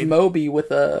what it's I mean? Moby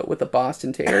with a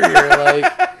Boston Terrier,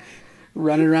 like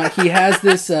running around. He has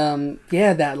this,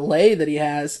 that lei that he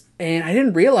has, and I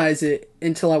didn't realize it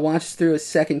until I watched through a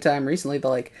second time recently. But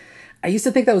like, I used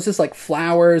to think that was just like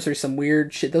flowers or some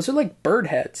weird shit. Those are like bird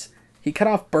heads. He cut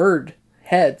off bird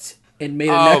heads and made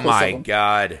a necklace of them. Oh my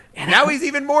god! And now he's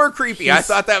even more creepy. I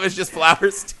thought that was just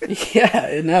flowers too.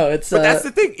 Yeah, no, it's. But that's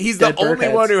the thing. He's the only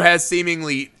heads. one who has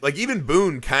seemingly like even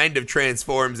Boone kind of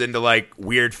transforms into like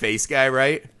weird face guy,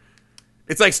 right?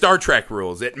 It's like Star Trek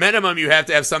rules. At minimum, you have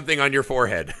to have something on your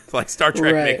forehead, like Star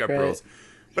Trek makeup rules.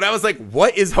 But I was like,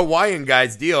 what is Hawaiian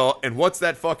guy's deal, and what's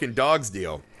that fucking dog's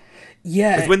deal?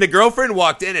 Yeah. Because when the girlfriend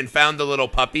walked in and found the little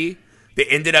puppy that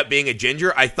ended up being a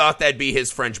ginger, I thought that'd be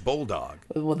his French bulldog.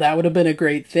 Well, that would have been a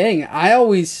great thing. I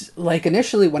always, like,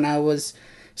 initially when I was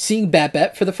seeing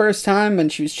Babette for the first time,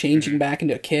 and she was changing back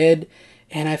into a kid,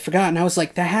 and I forgot, and I was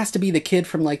like, that has to be the kid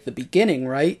from, like, the beginning,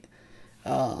 right?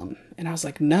 And I was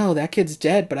like, no, that kid's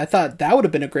dead, but I thought that would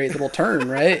have been a great little turn,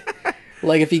 right?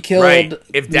 Like, if he killed right.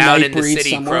 If down in the Nightbreed city,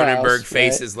 somewhere Cronenberg else,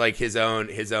 faces, like, his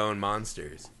own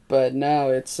monsters. But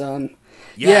no, it's,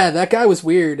 yeah, that guy was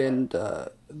weird, and,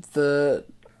 the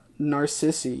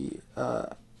Narcissi,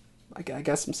 I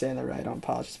guess I'm saying that right, I don't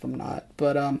apologize if I'm not,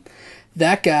 but,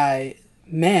 that guy,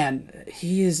 man,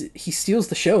 he steals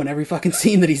the show in every fucking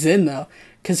scene that he's in, though,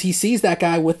 because he sees that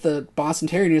guy with the Boston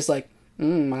Terrier, and he's like,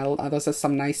 those are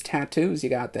some nice tattoos you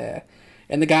got there.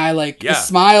 And the guy, like,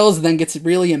 smiles and then gets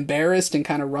really embarrassed and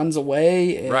kind of runs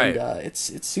away. And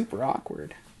it's super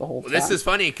awkward the whole time. This is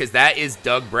funny because that is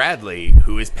Doug Bradley,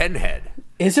 who is Pinhead.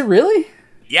 Is it really?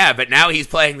 Yeah, but now he's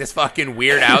playing this fucking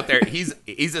weird out there. He's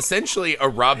essentially a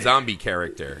Rob Zombie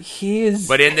character. He is.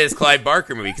 But in this Clive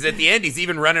Barker movie. Because at the end, he's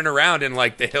even running around in,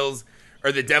 like, the Hills...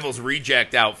 or the Devil's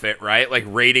Reject outfit, right? Like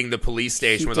raiding the police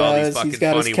station with all these fucking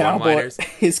funny one-liners.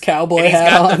 His cowboy and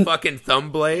hat on. He's got the fucking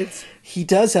thumb blades. He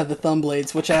does have the thumb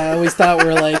blades, which I always thought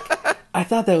were like... I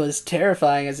thought that was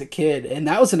terrifying as a kid. And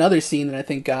that was another scene that I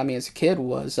think got me as a kid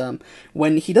was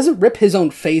when he doesn't rip his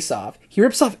own face off. He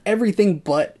rips off everything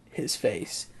but his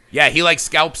face. Yeah, he like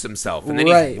scalps himself. And then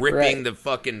he's ripping the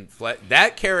fucking...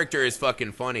 That character is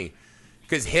fucking funny.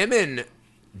 Because him and...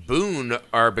 Boone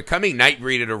are becoming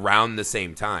Nightbreed at around the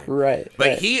same time. Right.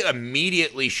 But he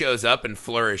immediately shows up and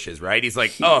flourishes, right? He's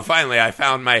like, oh, finally, I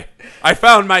found my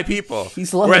people.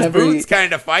 He's loving Whereas Boone's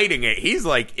kind of fighting it. He's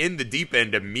like in the deep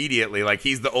end immediately. Like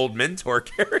he's the old mentor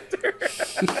character.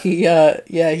 He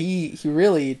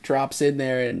really drops in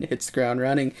there and hits the ground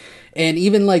running. And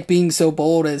even like being so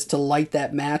bold as to light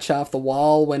that match off the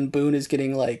wall when Boone is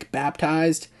getting like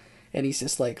baptized. And he's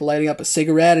just like lighting up a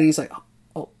cigarette and he's like,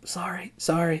 oh, sorry.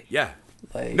 Yeah.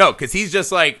 Like, no, because he's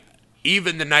just like,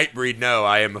 even the Nightbreed know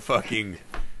I am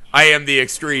the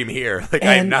extreme here. Like,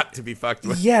 I am not to be fucked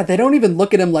with. Yeah, they don't even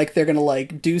look at him like they're gonna,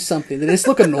 like, do something. They just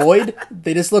look annoyed.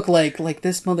 They just look like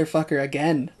this motherfucker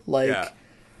again. Like... Yeah.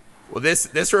 Well,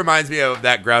 this reminds me of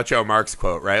that Groucho Marx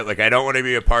quote, right? Like, I don't want to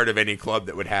be a part of any club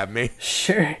that would have me.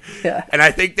 Sure, yeah. And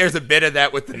I think there's a bit of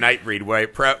that with the Nightbreed, where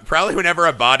probably whenever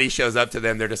a body shows up to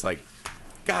them, they're just like,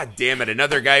 God damn it,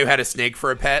 another guy who had a snake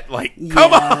for a pet? Like,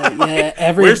 come on!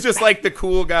 Yeah, where's just, like, the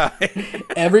cool guy?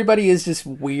 Everybody is just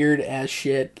weird as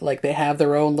shit. Like, they have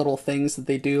their own little things that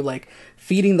they do, like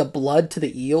feeding the blood to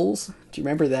the eels. Do you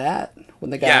remember that?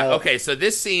 When the guy... Yeah, okay, so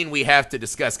this scene we have to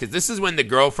discuss, because this is when the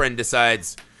girlfriend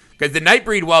decides... Because the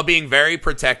Nightbreed, while being very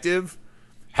protective,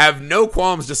 have no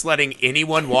qualms just letting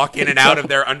anyone walk in and out of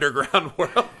their underground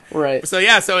world. Right. So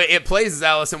it plays as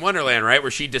Alice in Wonderland, right?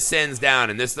 Where she descends down,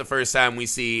 and this is the first time we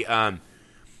see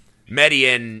Medi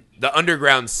in the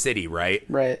underground city, right?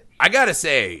 Right. I gotta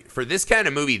say, for this kind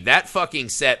of movie, that fucking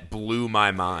set blew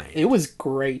my mind. It was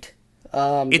great.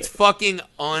 It's fucking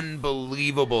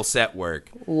unbelievable set work.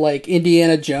 Like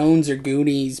Indiana Jones or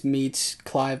Goonies meets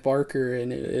Clive Barker,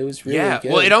 and it was really good.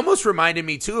 Well, it almost reminded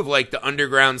me, too, of, like, the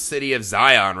underground city of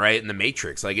Zion, right, in The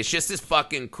Matrix. Like, it's just this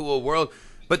fucking cool world.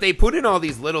 But they put in all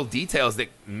these little details that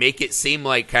make it seem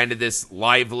like kind of this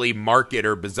lively market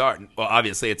or bazaar. Well,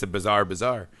 obviously, it's a bazaar.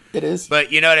 It is.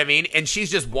 But you know what I mean? And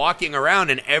she's just walking around,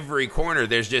 in every corner,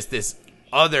 there's just this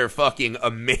other fucking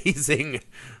amazing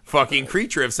fucking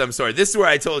creature of some sort. This is where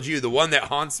I told you the one that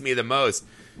haunts me the most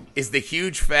is the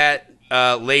huge fat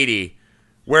lady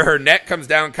where her neck comes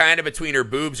down kind of between her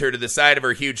boobs, her to the side of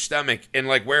her huge stomach, and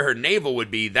like where her navel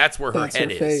would be, that's where her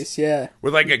head is. Face, yeah.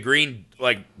 With like a green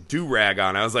like do-rag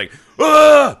on. I was like,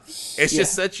 ah! It's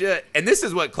just such a... And this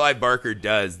is what Clive Barker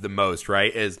does the most,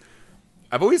 right? Is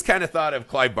I've always kind of thought of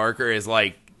Clive Barker as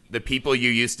like the people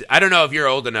you used to... I don't know if you're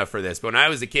old enough for this, but when I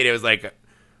was a kid, it was like...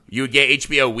 You would get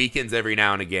HBO weekends every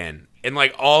now and again. And,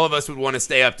 like, all of us would want to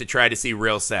stay up to try to see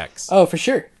Real Sex. Oh, for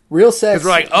sure. Real Sex. Because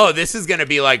we're like, oh, this is going to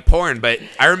be like porn. But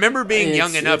I remember being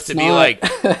young enough to be like...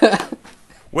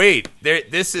 wait,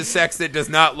 this is sex that does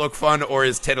not look fun or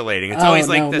is titillating. It's always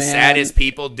like the saddest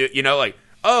people do, like,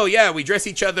 oh yeah, we dress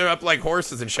each other up like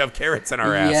horses and shove carrots in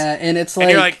our ass. Yeah, and it's like,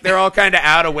 and you're like, they're all kind of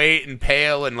out of weight and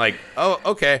pale and like, oh,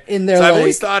 okay. And so I've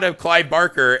always thought of Clive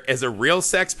Barker as a real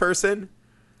sex person,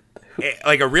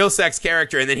 like a real sex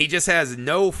character, and then he just has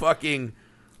no fucking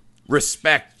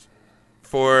respect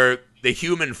for the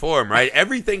human form, right?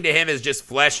 Everything to him is just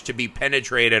flesh to be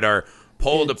penetrated or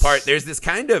pulled apart. There's this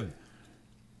kind of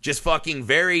just fucking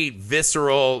very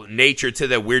visceral nature to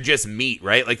that. We're just meat,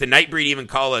 right? Like the Nightbreed even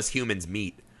call us humans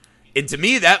meat. And to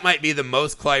me, that might be the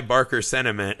most Clive Barker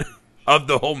sentiment of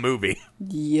the whole movie.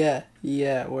 Yeah,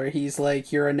 where he's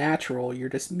like, you're a natural, you're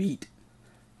just meat.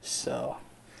 So.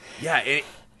 Yeah,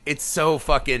 it's so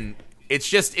fucking...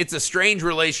 It's a strange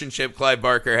relationship Clive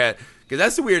Barker had. Because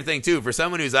that's the weird thing, too. For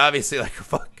someone who's obviously like a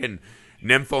fucking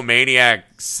nymphomaniac,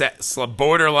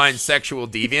 borderline sexual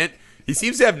deviant, he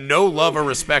seems to have no love or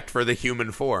respect for the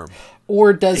human form.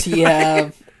 Or does he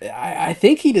have... I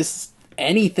think he just...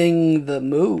 Anything that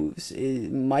moves,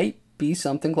 it might be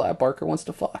something Clive Barker wants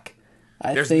to fuck.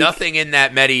 There's nothing in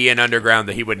that Medellin underground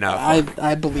that he would not fuck.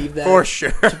 I believe that. For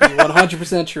sure. To be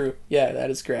 100% true. Yeah,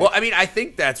 that is correct. Well, I mean, I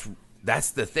think that's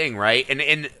the thing, right?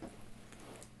 And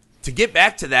to get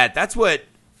back to that, that's what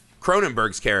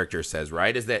Cronenberg's character says,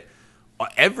 right? Is that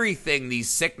everything, these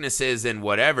sicknesses and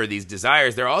whatever, these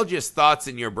desires, they're all just thoughts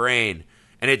in your brain,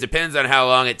 and it depends on how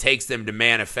long it takes them to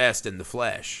manifest in the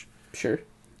flesh. Sure.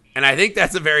 And I think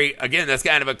that's that's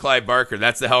kind of a Clive Barker.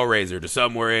 That's the Hellraiser. To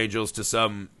some were angels, to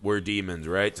some were demons,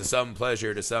 right? To some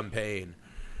pleasure, to some pain.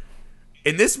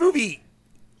 And this movie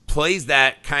plays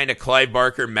that kind of Clive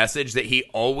Barker message that he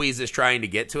always is trying to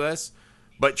get to us,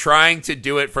 but trying to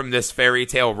do it from this fairy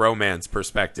tale romance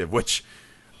perspective, which,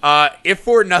 if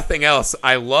for nothing else,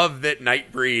 I love that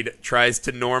Nightbreed tries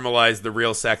to normalize the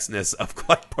real sexness of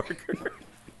Clive Barker.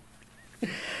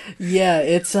 Yeah,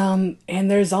 it's and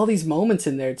there's all these moments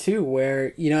in there too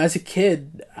where, as a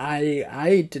kid,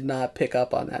 I did not pick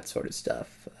up on that sort of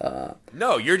stuff.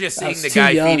 No, you're just seeing the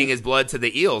guy feeding his blood to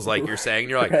the eels, like you're saying.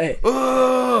 You're like, right.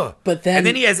 Ugh! And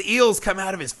then he has eels come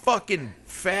out of his fucking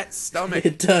fat stomach.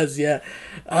 It does, yeah.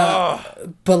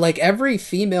 But like every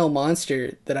female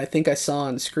monster that I think I saw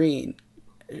on screen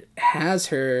has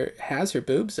her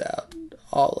boobs out.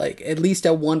 All like at least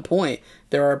at one point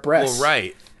there are breasts. Well,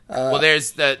 right. Well,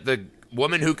 there's the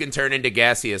woman who can turn into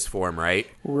gaseous form, right?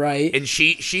 Right. And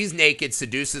she's naked,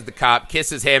 seduces the cop,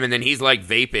 kisses him, and then he's like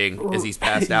vaping as he's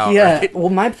passed out. Yeah. Right? Well,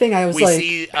 my thing, we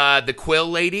see the Quill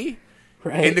Lady.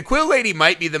 Right. And the Quill Lady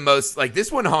might be the most, like, this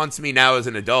one haunts me now as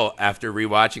an adult after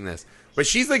rewatching this. But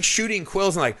she's like shooting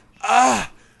quills and like,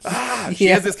 She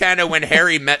has this kind of when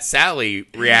Harry met Sally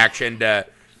reaction to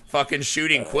fucking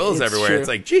shooting quills everywhere. True. It's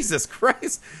like, Jesus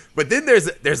Christ. But then there's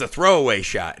a throwaway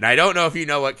shot, and I don't know if you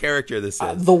know what character this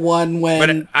is. The one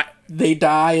when they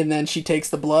die and then she takes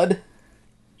the blood?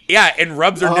 Yeah, and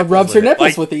rubs her nipples rubs her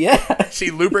nipples with it, yeah. She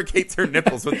lubricates her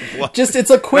nipples with the blood. Just, it's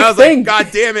a quick and I was thing. Like, God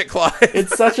damn it, Clive.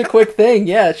 It's such a quick thing,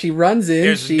 yeah. She runs in.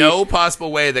 There's no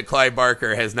possible way that Clive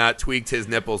Barker has not tweaked his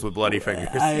nipples with bloody fingers.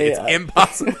 It's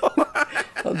impossible.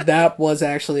 That was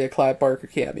actually a Clive Barker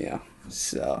cameo,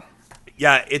 so...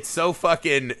 Yeah, it's so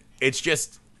fucking... It's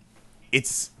just...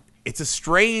 It's a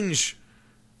strange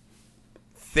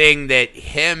thing that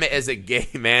him as a gay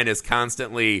man is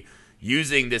constantly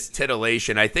using this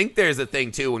titillation. I think there's a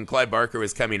thing, too, when Clive Barker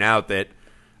was coming out that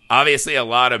obviously a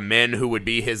lot of men who would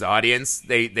be his audience,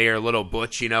 they are a little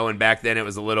butch, and back then it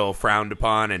was a little frowned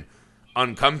upon and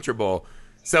uncomfortable.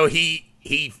 So he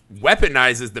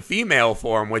weaponizes the female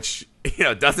form, which,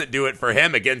 doesn't do it for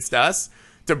him against us,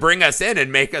 to bring us in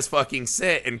and make us fucking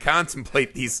sit and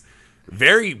contemplate these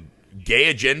very gay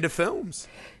agenda films.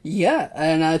 Yeah,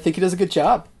 and I think he does a good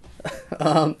job.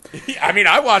 I mean,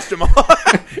 I watched them all,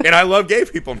 and I love gay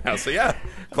people now, so yeah.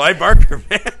 Clive Barker,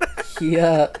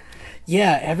 man.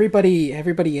 Yeah, everybody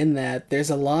in that,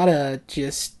 there's a lot of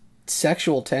just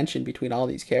sexual tension between all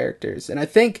these characters. And I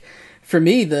think, for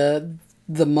me, the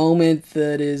moment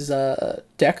that is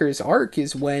Decker's arc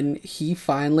is when he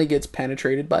finally gets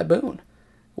penetrated by Boone,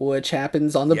 which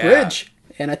happens on the bridge.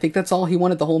 And I think that's all he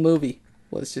wanted the whole movie,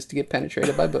 was just to get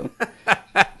penetrated by Boone.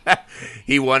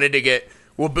 He wanted to get...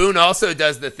 Well, Boone also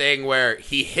does the thing where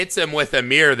he hits him with a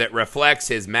mirror that reflects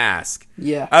his mask.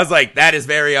 Yeah. I was like, that is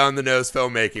very on-the-nose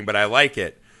filmmaking, but I like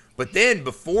it. But then,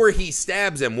 before he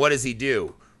stabs him, what does he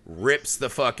do? Rips the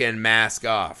fucking mask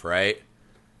off, right?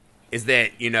 Is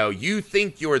that, you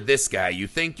think you're this guy. You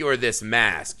think you're this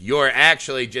mask. You're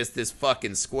actually just this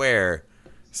fucking square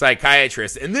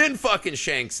psychiatrist. And then fucking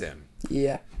shanks him.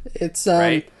 Yeah. It's,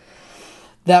 right?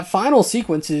 that final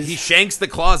sequence is... He shanks the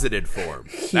closeted form.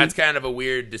 That's kind of a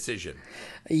weird decision.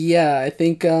 Yeah, I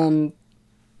think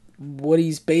what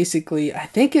he's basically... I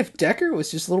think if Decker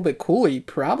was just a little bit cooler, he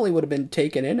probably would have been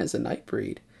taken in as a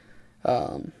Nightbreed.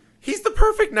 He's the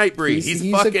perfect Nightbreed. He's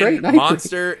a fucking great Nightbreed.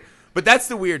 monster. But that's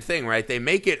the weird thing, right? They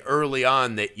make it early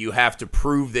on that you have to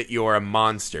prove that you're a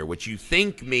monster, which you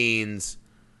think means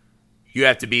you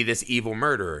have to be this evil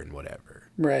murderer and whatever.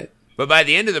 Right. But by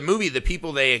the end of the movie, the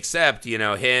people they accept,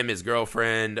 him, his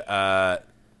girlfriend,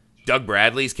 Doug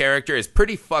Bradley's character is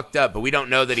pretty fucked up, but we don't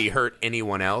know that he hurt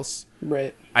anyone else.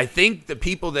 Right. I think the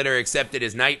people that are accepted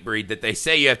as Nightbreed, that they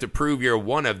say you have to prove you're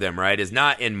one of them, right, is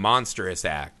not in monstrous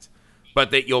act,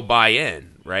 but that you'll buy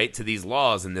in, right, to these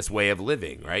laws and this way of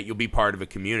living, right? You'll be part of a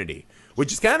community,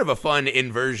 which is kind of a fun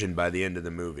inversion by the end of the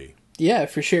movie. Yeah,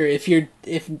 for sure. I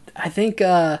think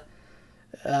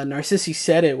Narcissi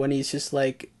said it when he's just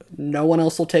like, no one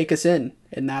else will take us in,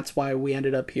 and that's why we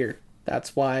ended up here.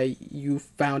 That's why you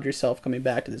found yourself coming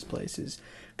back to this place, is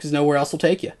because nowhere else will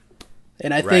take you.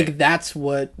 And I think that's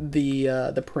what the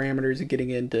parameters of getting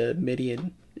into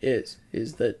Midian is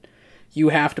that you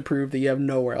have to prove that you have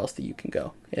nowhere else that you can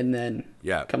go, and then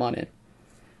come on in.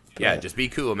 But, just be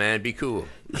cool, man. Be cool.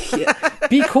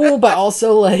 Be cool, but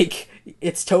also, like,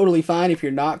 it's totally fine if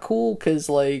you're not cool, because,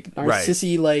 like,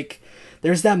 Narcissi, like,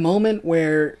 there's that moment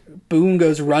where Boone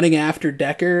goes running after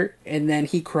Decker, and then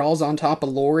he crawls on top of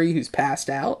Lori, who's passed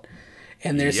out,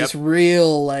 and there's this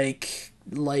real, like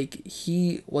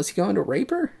he going to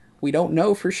rape her? We don't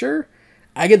know for sure.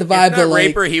 I get the vibe that, like...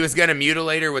 rape her, he was going to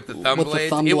mutilate her with the thumb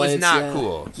blades. It was not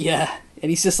cool. Yeah, and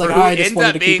he's just like, I just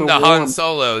wanted to keep her warm. Ends up being the Han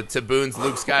Solo to Boone's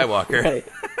Luke Skywalker. Right.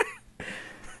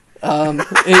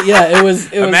 It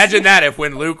was... Imagine that if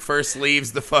when Luke first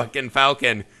leaves the fucking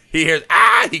Falcon... He hears,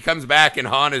 he comes back, and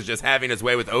Han is just having his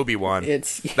way with Obi-Wan.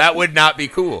 That would not be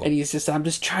cool. And he's just, I'm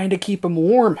just trying to keep him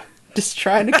warm. Just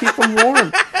trying to keep him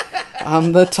warm.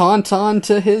 I'm the Tauntaun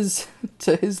to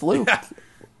his Luke. Yeah.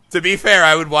 To be fair,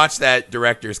 I would watch that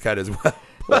director's cut as well.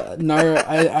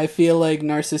 I feel like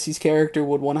Narcissi's character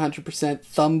would 100%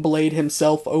 thumb blade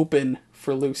himself open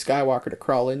for Luke Skywalker to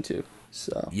crawl into.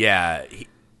 So yeah,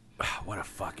 what a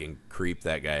fucking creep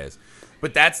that guy is.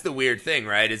 But that's the weird thing,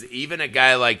 right? Is even a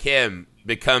guy like him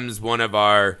becomes one of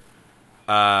our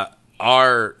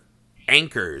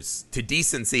anchors to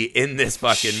decency in this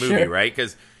fucking movie, right?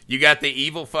 Because you got the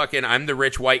evil fucking, I'm the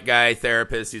rich white guy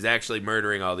therapist who's actually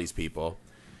murdering all these people.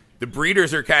 The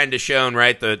breeders are kind of shown,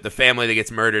 right? The family that gets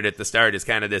murdered at the start is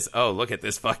kind of this, oh, look at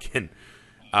this fucking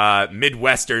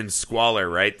Midwestern squalor,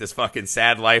 right? This fucking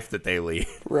sad life that they lead.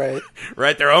 Right.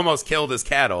 Right? They're almost killed as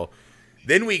cattle.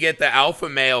 Then we get the alpha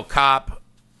male cop.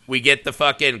 We get the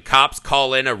fucking cops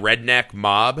call in a redneck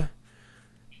mob.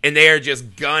 And they are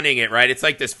just gunning it, right? It's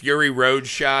like this Fury Road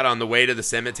shot on the way to the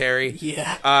cemetery.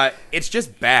 Yeah. It's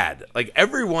just bad. Like,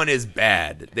 everyone is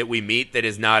bad that we meet that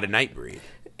is not a Nightbreed.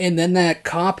 And then that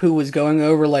cop who was going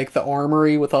over, like, the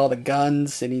armory with all the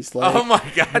guns, and he's like... Oh, my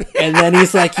God. Yeah. And then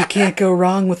he's like, you can't go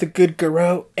wrong with a good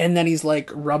garrote. And then he's,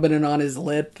 like, rubbing it on his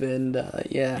lip, and,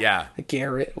 Yeah. A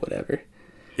Garrett, whatever.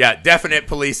 Yeah, definite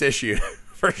police issue,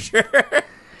 for sure.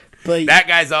 But that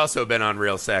guy's also been on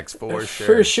Real Sex, for sure.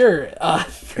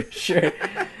 For sure.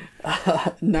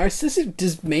 Narcissi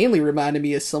just mainly reminded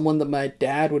me of someone that my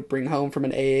dad would bring home from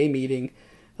an AA meeting.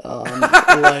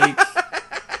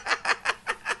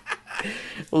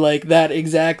 Like that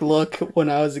exact look when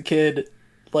I was a kid.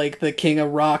 Like the King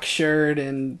of Rock shirt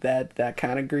and that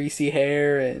kind of greasy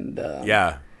hair. And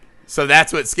yeah. So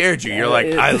that's what scared you. You're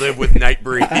like, I live with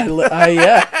Nightbreed.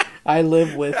 I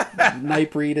live with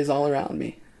Nightbreed is all around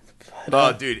me.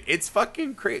 Oh, dude, it's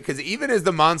fucking crazy. Because even as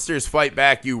the monsters fight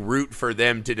back, you root for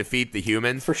them to defeat the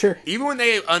humans. For sure. Even when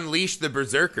they unleash the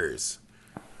berserkers,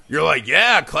 you're like,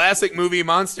 yeah, classic movie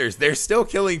monsters. They're still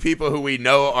killing people who we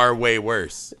know are way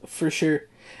worse. For sure.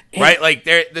 Right? Like,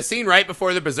 the scene right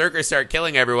before the berserkers start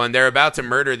killing everyone, they're about to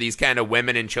murder these kind of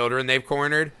women and children they've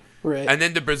cornered. Right. And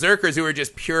then the berserkers, who are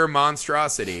just pure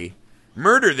monstrosity,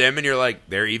 murder them, and you're like,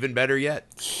 they're even better yet.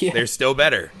 Yeah. They're still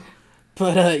better.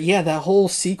 But, that whole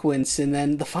sequence, and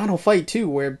then the final fight, too,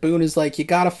 where Boone is like, you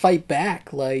gotta fight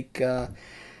back. Like,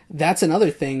 that's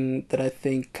another thing that I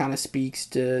think kind of speaks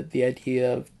to the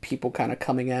idea of people kind of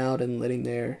coming out and letting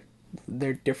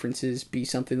their differences be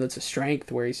something that's a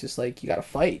strength, where he's just like, you gotta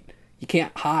fight. You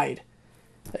can't hide.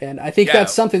 And I think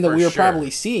that's something that we were probably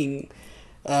seeing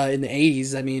in the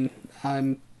 80s. I mean,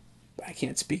 I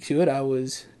can't speak to it. I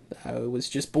was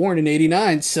just born in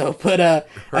 '89, so right.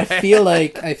 I feel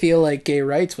like gay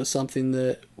rights was something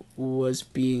that was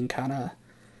being kind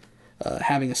of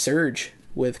having a surge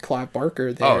with Clive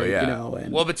Barker there. Oh yeah.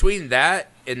 And... Well, between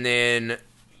that and then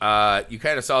you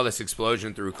kind of saw this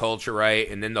explosion through culture, right?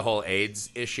 And then the whole AIDS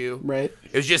issue. Right.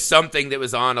 It was just something that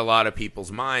was on a lot of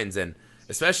people's minds. And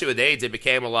especially with AIDS, it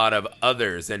became a lot of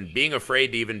others and being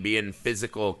afraid to even be in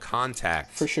physical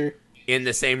contact. For sure. In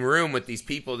the same room with these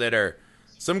people that are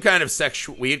some kind of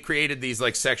sexual. We had created these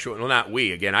like sexual. Well, not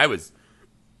we. Again, I was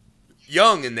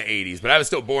young in the 80s, but I was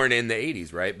still born in the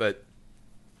 80s, right? But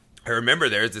I remember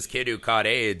there's this kid who caught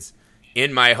AIDS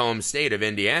in my home state of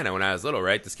Indiana when I was little,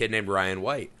 right? This kid named Ryan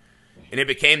White. And it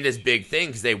became this big thing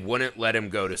because they wouldn't let him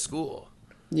go to school.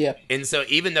 Yeah. And so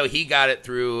even though he got it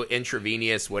through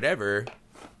intravenous whatever,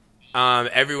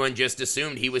 everyone just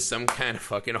assumed he was some kind of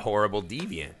fucking horrible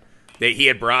deviant. That he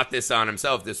had brought this on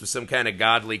himself. This was some kind of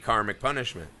godly karmic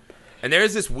punishment. And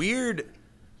there's this weird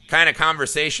kind of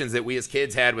conversations that we as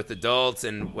kids had with adults.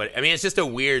 And it's just a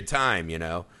weird time, you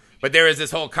know? But there is this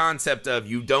whole concept of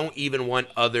you don't even want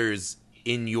others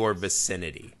in your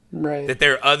vicinity. Right. That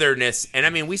their otherness, and I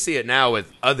mean, we see it now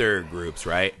with other groups,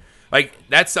 right? Like,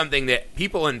 that's something that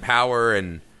people in power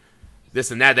and this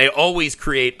and that, they always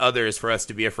create others for us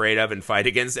to be afraid of and fight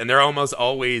against. And they're almost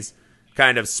always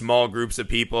kind of small groups of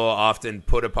people, often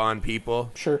put upon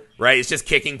people. Sure. Right? It's just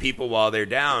kicking people while they're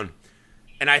down.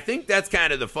 And I think that's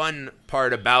kind of the fun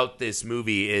part about this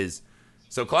movie is,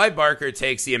 so Clive Barker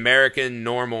takes the American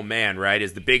normal man, right,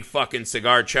 as the big fucking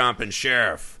cigar chomping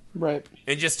sheriff. Right.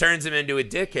 And just turns him into a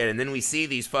dickhead. And then we see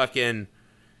these fucking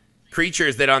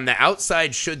creatures that on the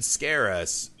outside should scare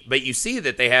us. But you see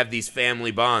that they have these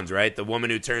family bonds, right? The woman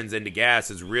who turns into gas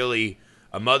is really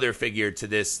a mother figure to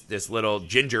this little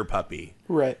ginger puppy.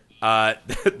 Right.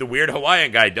 The weird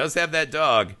Hawaiian guy does have that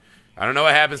dog. I don't know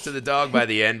what happens to the dog by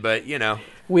the end, but, you know.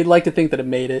 We'd like to think that it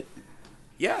made it.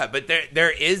 Yeah, but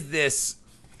there is this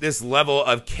level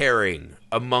of caring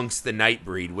amongst the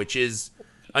Nightbreed, which is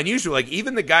unusual. Like,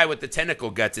 even the guy with the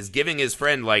tentacle guts is giving his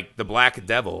friend, like, the Black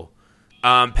Devil,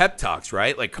 pep talks,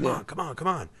 right? Like, come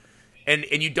on. And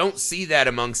you don't see that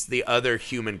amongst the other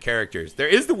human characters. There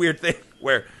is the weird thing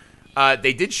where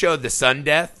they did show the sun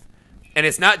death, and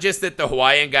it's not just that the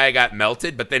Hawaiian guy got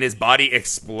melted, but then his body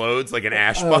explodes like an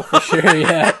ash bomb. Oh, for sure,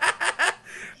 yeah.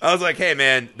 I was like, hey,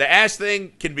 man, the ash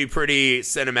thing can be pretty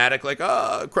cinematic, like,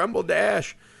 crumbled to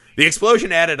ash. The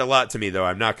explosion added a lot to me, though,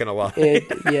 I'm not going to lie.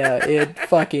 It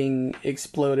fucking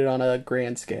exploded on a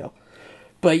grand scale.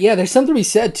 But yeah, there's something to be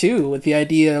said, too, with the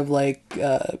idea of, like,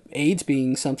 AIDS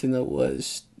being something that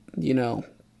was, you know,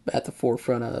 at the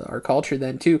forefront of our culture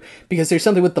then, too. Because there's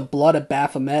something with the blood of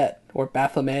Baphomet, or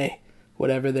Baphomet,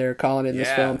 whatever they're calling it in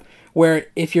this film, where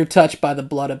if you're touched by the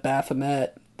blood of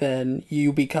Baphomet, then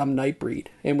you become Nightbreed.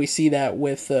 And we see that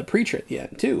with the preacher at the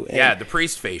end, too. And yeah, the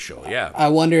priest facial, yeah. I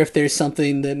wonder if there's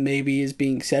something that maybe is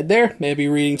being said there. Maybe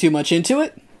reading too much into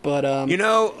it. But you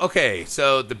know, okay,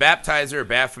 so the baptizer,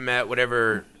 Baphomet,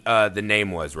 whatever the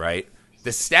name was, right?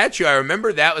 The statue, I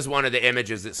remember that was one of the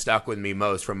images that stuck with me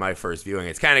most from my first viewing.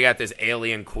 It's kind of got this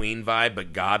alien queen vibe,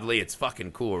 but godly. It's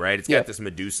fucking cool, right? It's got this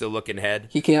Medusa-looking head.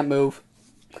 He can't move.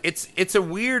 It's a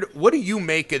weird... What do you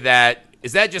make of that?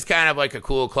 Is that just kind of like a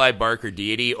cool Clive Barker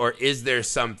deity, or is there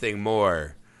something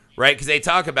more? Right? Because they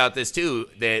talk about this, too,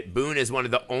 that Boone is one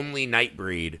of the only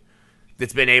Nightbreed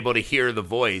that's been able to hear the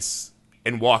voice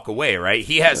and walk away, right?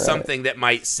 He has something that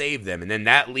might save them, and then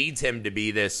that leads him to be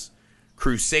this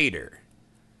crusader.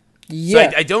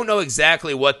 Yeah. So I don't know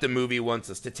exactly what the movie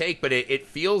wants us to take, but it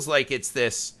feels like it's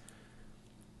this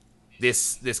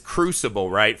crucible,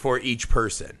 right, for each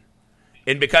person.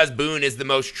 And because Boone is the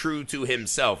most true to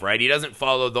himself, right? He doesn't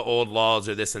follow the old laws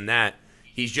or this and that.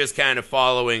 He's just kind of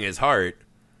following his heart.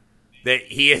 That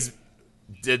he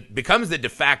becomes the de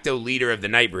facto leader of the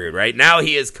Nightbreed, right? Now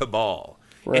he is Cabal.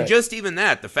 Right. And just even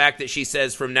that, the fact that she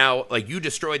says from now, like, you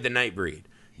destroyed the Nightbreed.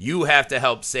 You have to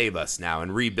help save us now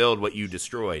and rebuild what you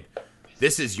destroyed.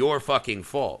 This is your fucking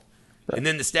fault. Right. And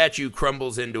then the statue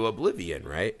crumbles into oblivion,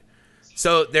 right?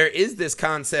 So there is this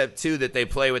concept, too, that they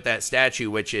play with that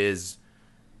statue, which is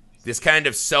this kind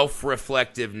of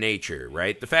self-reflective nature,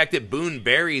 right? The fact that Boone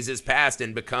buries his past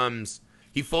and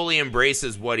he fully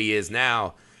embraces what he is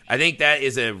now. I think that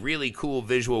is a really cool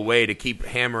visual way to keep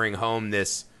hammering home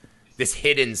this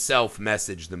hidden self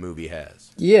message the movie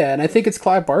has. Yeah, and I think it's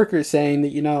Clive Barker saying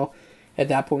that, you know, at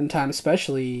that point in time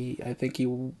especially, I think he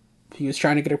was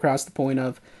trying to get across the point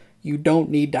of you don't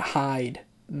need to hide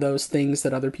those things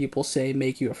that other people say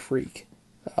make you a freak.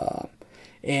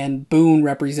 And Boone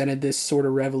represented this sort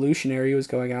of revolutionary who was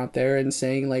going out there and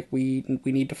saying, like, we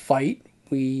need to fight.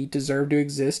 We deserve to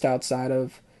exist outside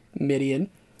of Midian.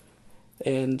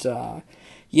 And,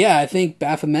 yeah, I think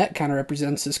Baphomet kind of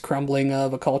represents this crumbling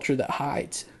of a culture that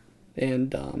hides.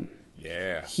 And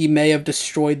he may have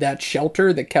destroyed that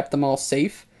shelter that kept them all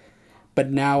safe, but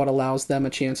now it allows them a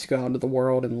chance to go out into the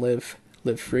world and live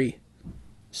free.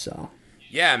 So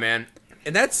yeah, man.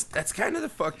 And that's kind of the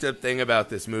fucked up thing about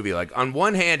this movie. Like, on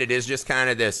one hand, it is just kind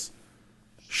of this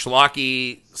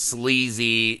schlocky,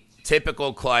 sleazy,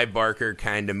 typical Clive Barker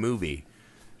kind of movie.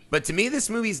 But to me, this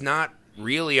movie's not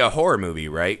really a horror movie,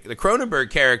 right? The Cronenberg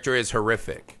character is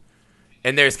horrific.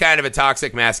 And there's kind of a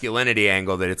toxic masculinity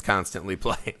angle that it's constantly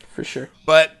playing. for sure.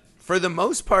 But for the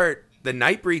most part, the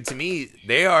Nightbreed, to me,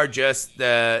 they are just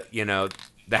the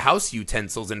house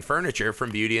utensils and furniture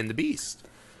from Beauty and the Beast.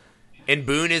 And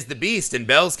Boone is the Beast, and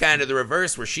Belle's kind of the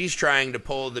reverse, where she's trying to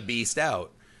pull the Beast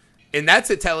out. And that's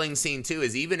a telling scene, too,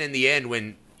 is even in the end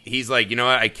when he's like, you know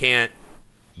what, I can't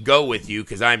go with you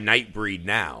because I'm Nightbreed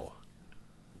now.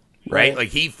 Right? Like,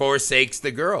 he forsakes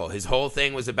the girl. His whole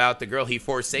thing was about the girl. He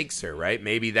forsakes her, right?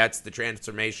 Maybe that's the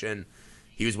transformation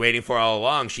he was waiting for all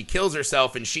along. She kills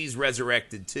herself, and she's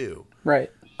resurrected, too.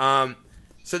 Right.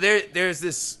 So there's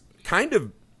this kind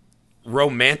of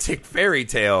romantic fairy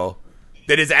tale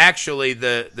that is actually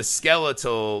the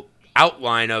skeletal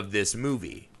outline of this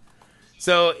movie.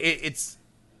 So it's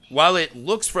while it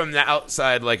looks from the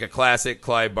outside like a classic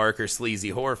Clive Barker sleazy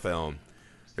horror film,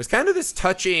 there's kind of this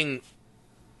touching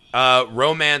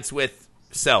romance with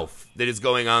self that is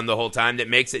going on the whole time that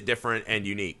makes it different and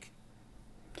unique.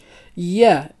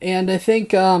 Yeah, and I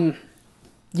think, yeah,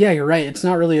 you're right. It's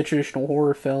not really a traditional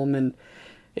horror film,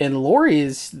 and Laurie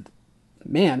is,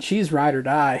 man, she's ride or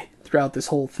die throughout this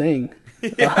whole thing.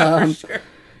 Yeah, for sure.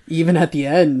 Even at the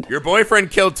end. Your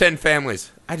boyfriend killed 10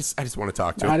 families. I just want to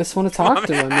talk to him. I just want to talk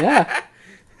to him, yeah.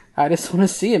 I just want to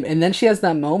see him. And then she has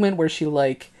that moment where she,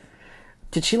 like,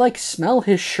 did she, like, smell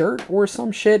his shirt or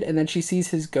some shit, and then she sees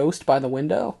his ghost by the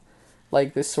window?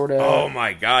 Like, this sort of... Oh,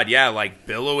 my God, yeah, like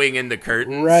billowing in the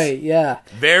curtains. Right, yeah.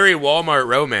 Very Walmart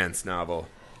romance novel.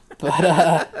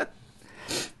 But,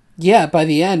 yeah, by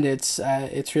the end, it's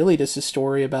really just a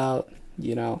story about,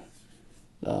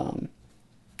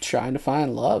 trying to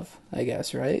find love, I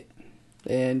guess, right?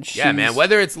 And yeah, man,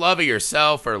 whether it's love of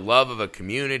yourself or love of a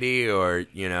community or,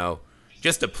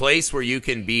 just a place where you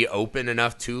can be open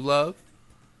enough to love,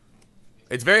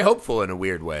 it's very hopeful in a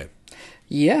weird way.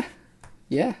 Yeah.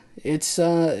 It's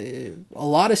a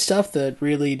lot of stuff that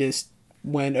really just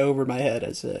went over my head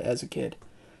as a kid.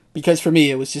 Because for me,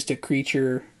 it was just a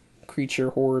creature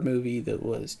horror movie that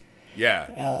was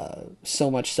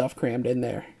so much stuff crammed in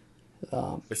there.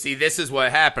 But see, this is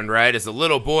what happened, right? As a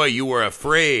little boy, you were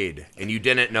afraid, and you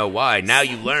didn't know why. Now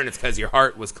you learn it's because your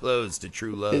heart was closed to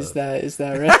true love. Is that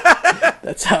right?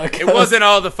 That's how it goes. It wasn't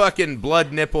all the fucking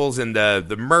blood nipples and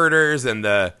the murders and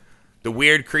the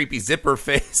weird, creepy zipper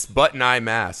face, button eye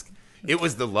mask. It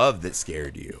was the love that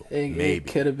scared you. Maybe. It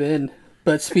could have been.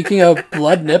 But speaking of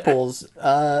blood nipples,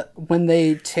 when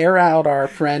they tear out our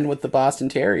friend with the Boston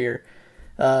Terrier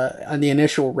on the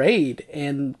initial raid,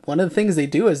 and one of the things they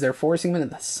do is they're forcing him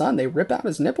into the sun. They rip out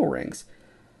his nipple rings.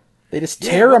 They just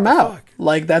tear him out. Fuck?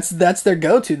 Like that's their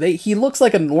go-to. He looks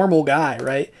like a normal guy,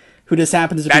 right? Who just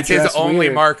happens to be dressed weird. That's his only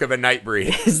mark of a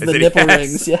Nightbreed. Is the nipple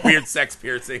rings. Yeah. Weird sex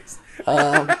piercings.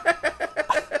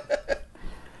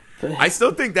 I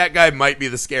still think that guy might be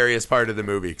the scariest part of the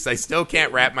movie because I still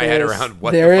can't wrap my head around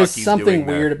what the fuck he's doing there. There is something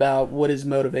weird about what his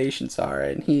motivations are,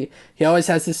 and he always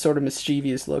has this sort of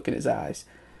mischievous look in his eyes.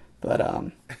 But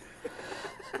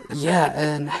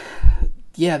there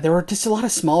were just a lot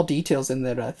of small details in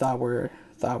there that I thought were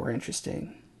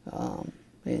interesting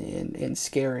and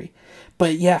scary.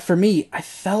 But yeah, for me, I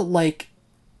felt like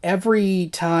every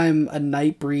time a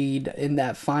Nightbreed in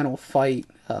that final fight,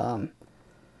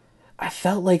 I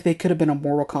felt like they could have been a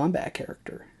Mortal Kombat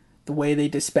character. The way they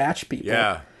dispatch people.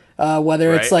 Yeah.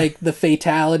 Whether it's like the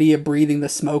fatality of breathing the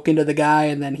smoke into the guy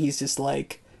and then he's just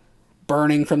like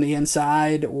burning from the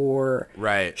inside, or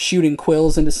shooting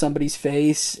quills into somebody's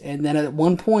face. And then at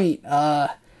one point, the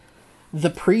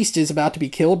priest is about to be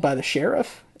killed by the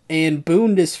sheriff. And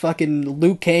Boone just fucking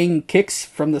Liu Kang kicks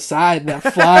from the side,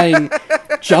 that flying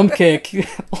jump kick,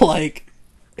 like...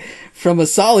 from a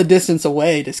solid distance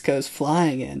away, just goes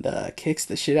flying and kicks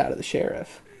the shit out of the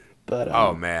sheriff. But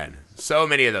oh man, so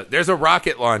many of those. There's a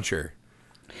rocket launcher.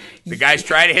 The guys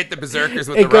try to hit the berserkers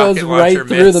with the rocket launcher. It goes right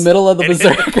through the middle of the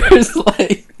berserkers.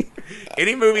 Like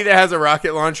any movie that has a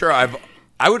rocket launcher,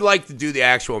 I would like to do the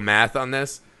actual math on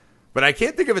this, but I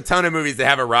can't think of a ton of movies that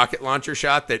have a rocket launcher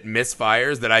shot that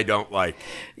misfires that I don't like.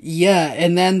 Yeah,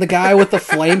 and then the guy with the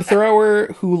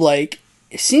flamethrower who like.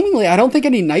 Seemingly, I don't think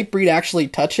any Nightbreed actually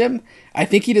touch him. I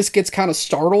think he just gets kind of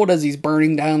startled as he's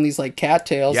burning down these like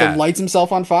cattails and lights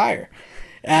himself on fire.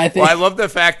 And I love the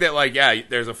fact that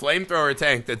there's a flamethrower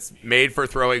tank that's made for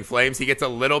throwing flames. He gets a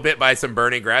little bit by some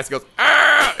burning grass. He goes,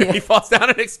 ah! And he falls down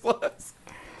and explodes.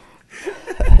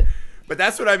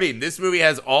 that's what I mean. This movie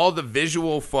has all the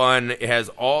visual fun. It has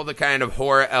all the kind of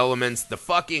horror elements. The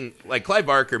fucking, like, Clive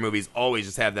Barker movies always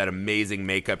just have that amazing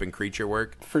makeup and creature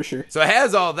work. For sure. So it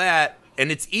has all that,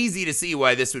 and it's easy to see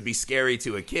why this would be scary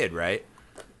to a kid, right?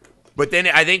 But then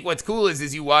I think what's cool is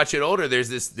as you watch it older, there's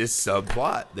this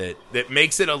subplot that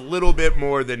makes it a little bit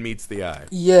more than meets the eye.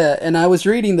 Yeah, and I was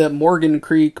reading that Morgan's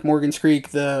Creek,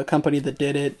 the company that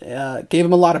did it, gave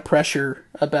him a lot of pressure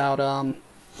about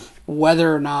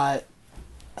whether or not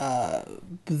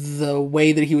the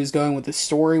way that he was going with the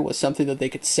story was something that they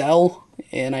could sell.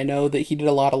 And I know that he did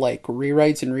a lot of like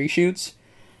rewrites and reshoots.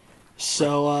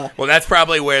 So well, that's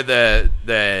probably where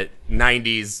the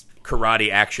 90s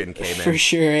karate action came in. For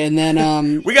sure. And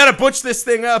then we gotta butch this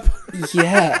thing up.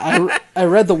 Yeah, I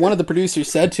read that one of the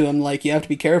producers said to him, like, you have to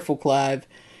be careful, Clive,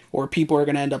 or people are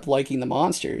going to end up liking the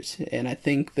monsters. And I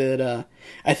think that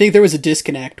I think there was a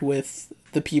disconnect with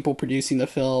the people producing the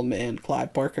film and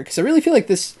Clive Barker, because I really feel like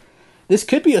this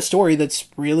could be a story that's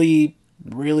really,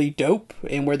 really dope,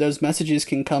 and where those messages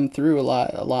can come through a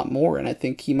lot more. And I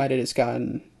think he might have just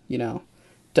gotten,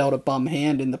 dealt a bum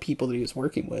hand in the people that he was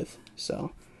working with.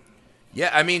 So yeah,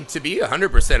 I mean, to be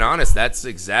 100% honest, that's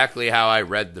exactly how I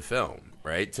read the film,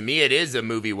 right? To me, it is a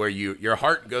movie where your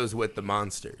heart goes with the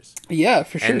monsters. Yeah,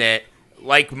 for sure. And that,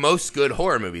 like most good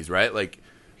horror movies, right? Like,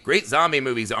 great zombie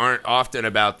movies aren't often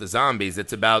about the zombies.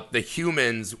 It's about the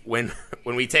humans when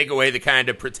we take away the kind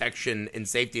of protection and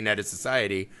safety net of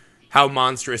society, how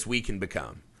monstrous we can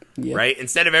become, right?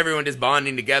 Instead of everyone just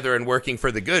bonding together and working for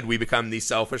the good, we become these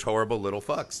selfish, horrible little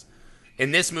fucks.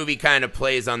 And this movie kind of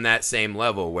plays on that same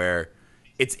level where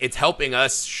it's helping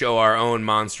us show our own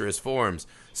monstrous forms.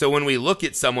 So when we look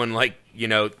at someone like,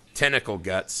 Tentacle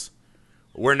Guts,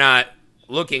 we're not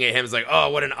looking at him as like, oh,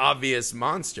 what an obvious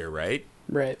monster, right?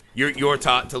 Right. You're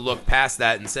taught to look past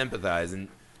that and sympathize. And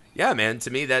yeah, man, to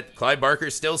me, that Clive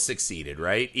Barker still succeeded,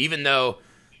 right? Even though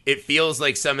it feels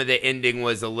like some of the ending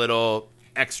was a little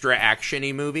extra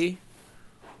action-y movie,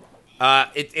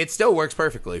 it still works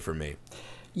perfectly for me.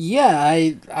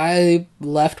 Yeah, I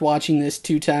left watching this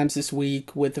 2 times this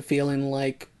week with the feeling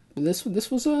like this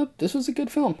was a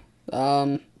good film.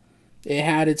 It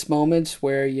had its moments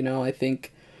where, I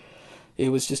think it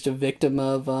was just a victim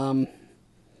of a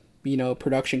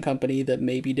production company that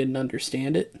maybe didn't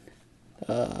understand it.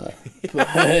 But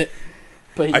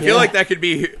I feel like that could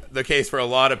be the case for a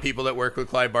lot of people that work with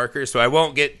Clive Barker, so I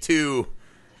won't get too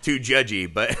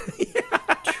judgy, but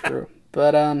True.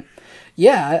 But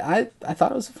yeah, I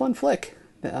thought it was a fun flick.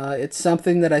 It's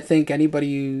something that I think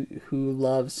anybody who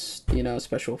loves,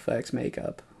 special effects,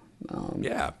 makeup,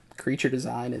 creature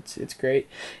design, it's great.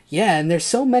 Yeah, and there's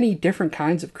so many different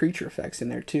kinds of creature effects in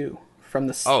there too. From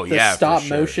the stop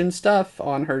motion stuff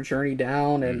on her journey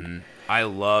down, and I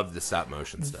love the stop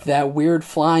motion stuff. That weird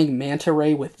flying manta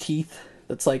ray with teeth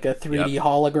that's like a 3D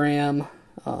hologram.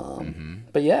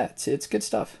 But yeah, it's good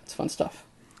stuff. It's fun stuff.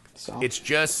 So it's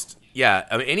just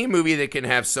any movie that can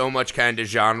have so much kind of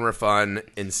genre fun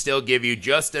and still give you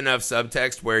just enough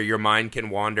subtext where your mind can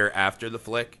wander after the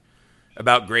flick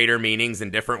about greater meanings and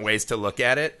different ways to look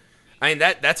at it. I mean,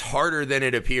 that's harder than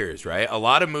it appears, right? A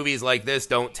lot of movies like this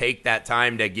don't take that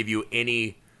time to give you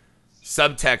any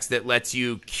subtext that lets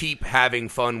you keep having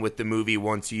fun with the movie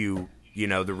once the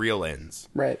reel ends.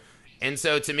 Right. And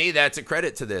so to me, that's a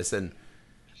credit to this. And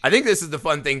I think this is the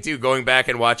fun thing, too, going back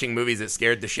and watching movies that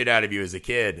scared the shit out of you as a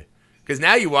kid. Because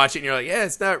now you watch it and you're like, yeah,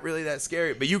 it's not really that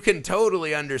scary. But you can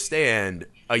totally understand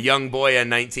a young boy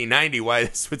in 1990 why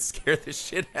this would scare the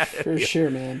shit out of you. For sure,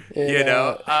 man.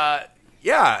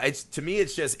 Yeah, to me,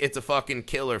 it's a fucking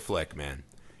killer flick, man.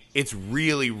 It's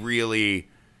really, really...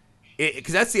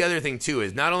 Because that's the other thing, too,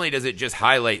 is not only does it just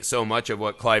highlight so much of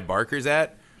what Clive Barker's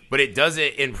at, but it does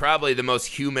it in probably the most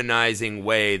humanizing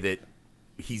way that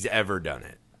he's ever done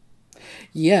it.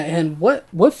 Yeah, and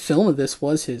what film of this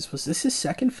was his? Was this his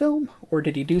second film? Or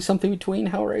did he do something between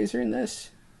Hellraiser and this?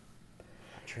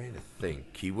 I'm trying to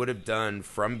think. He would have done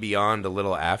From Beyond a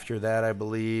little after that, I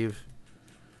believe.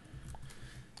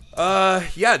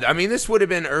 Yeah, I mean, this would have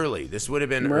been early. This would have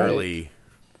been early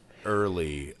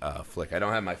flick. I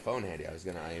don't have my phone handy. I was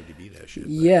going to IMDb that shit.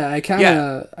 But. Yeah,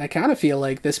 I kind of feel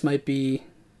like this might be,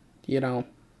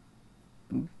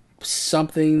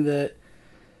 something that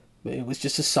it was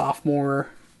just a sophomore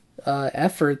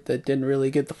effort that didn't really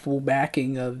get the full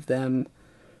backing of them.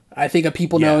 I think of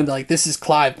people knowing like this is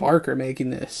Clive Barker making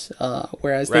this,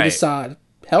 whereas they just saw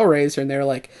Hellraiser and they're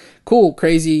like, cool,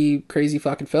 crazy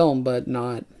fucking film, but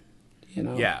not,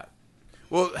 Yeah.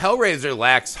 Well, Hellraiser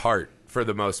lacks heart for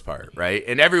the most part, right?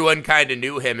 And everyone kind of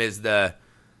knew him as the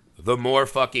the more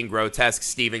fucking grotesque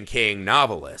Stephen King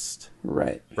novelist.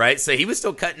 Right. Right? So he was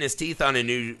still cutting his teeth on a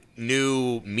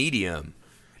new medium.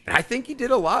 And I think he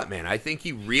did a lot, man. I think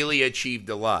he really achieved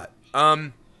a lot.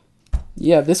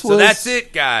 Yeah, this was... So that's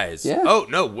it, guys. Yeah. Oh,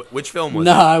 no. Which film was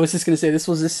it? No, I was just going to say this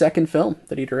was his second film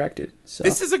that he directed. So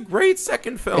This is a great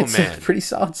second film, it's man. a pretty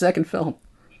solid second film.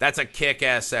 That's a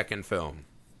kick-ass second film.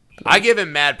 I give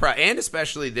him mad pride. And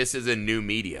especially this is a new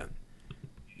medium.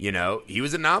 You know, he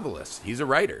was a novelist. He's a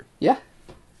writer. Yeah.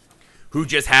 Who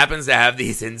just happens to have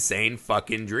these insane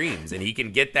fucking dreams. And he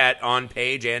can get that on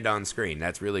page and on screen.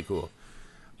 That's really cool.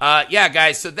 Yeah,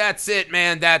 guys, so that's it,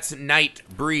 man. That's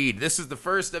Nightbreed. This is the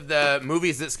first of the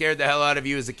movies that scared the hell out of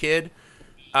you as a kid.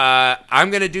 I'm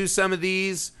going to do some of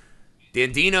these.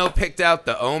 Dandino picked out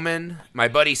The Omen. My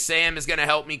buddy Sam is going to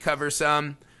help me cover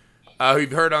some. Who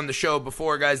you've heard on the show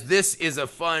before, guys. This is a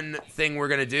fun thing we're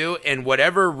going to do. And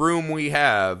whatever room we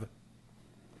have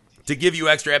to give you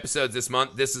extra episodes this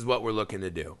month, this is what we're looking to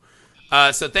do.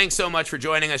 So thanks so much for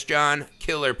joining us, John.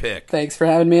 Killer pick. Thanks for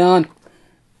having me on.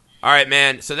 All right,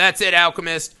 man. So that's it,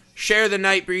 Alchemist. Share the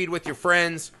Nightbreed with your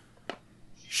friends.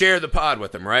 Share the pod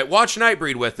with them, right? Watch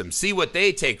Nightbreed with them. See what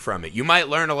they take from it. You might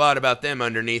learn a lot about them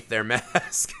underneath their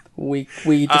mask. We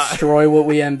destroy what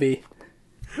we envy.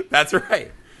 That's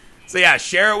right. So yeah,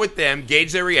 share it with them.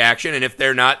 Gauge their reaction. And if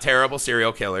they're not terrible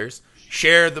serial killers,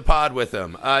 share the pod with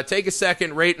them. Take a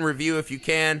second, rate and review if you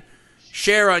can.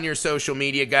 Share on your social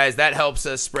media, guys. That helps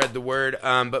us spread the word.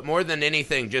 But more than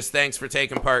anything, just thanks for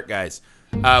taking part, guys.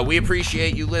 We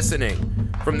appreciate you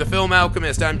listening. From the Film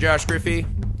Alchemist, I'm Josh Griffey.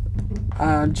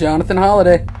 Jonathan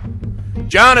Holiday.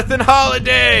 Jonathan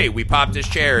Holiday! We popped his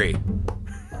cherry.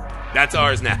 That's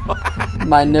ours now.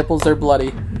 My nipples are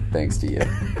bloody, thanks to you.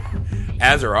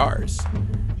 As are ours.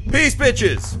 Peace,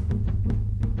 bitches!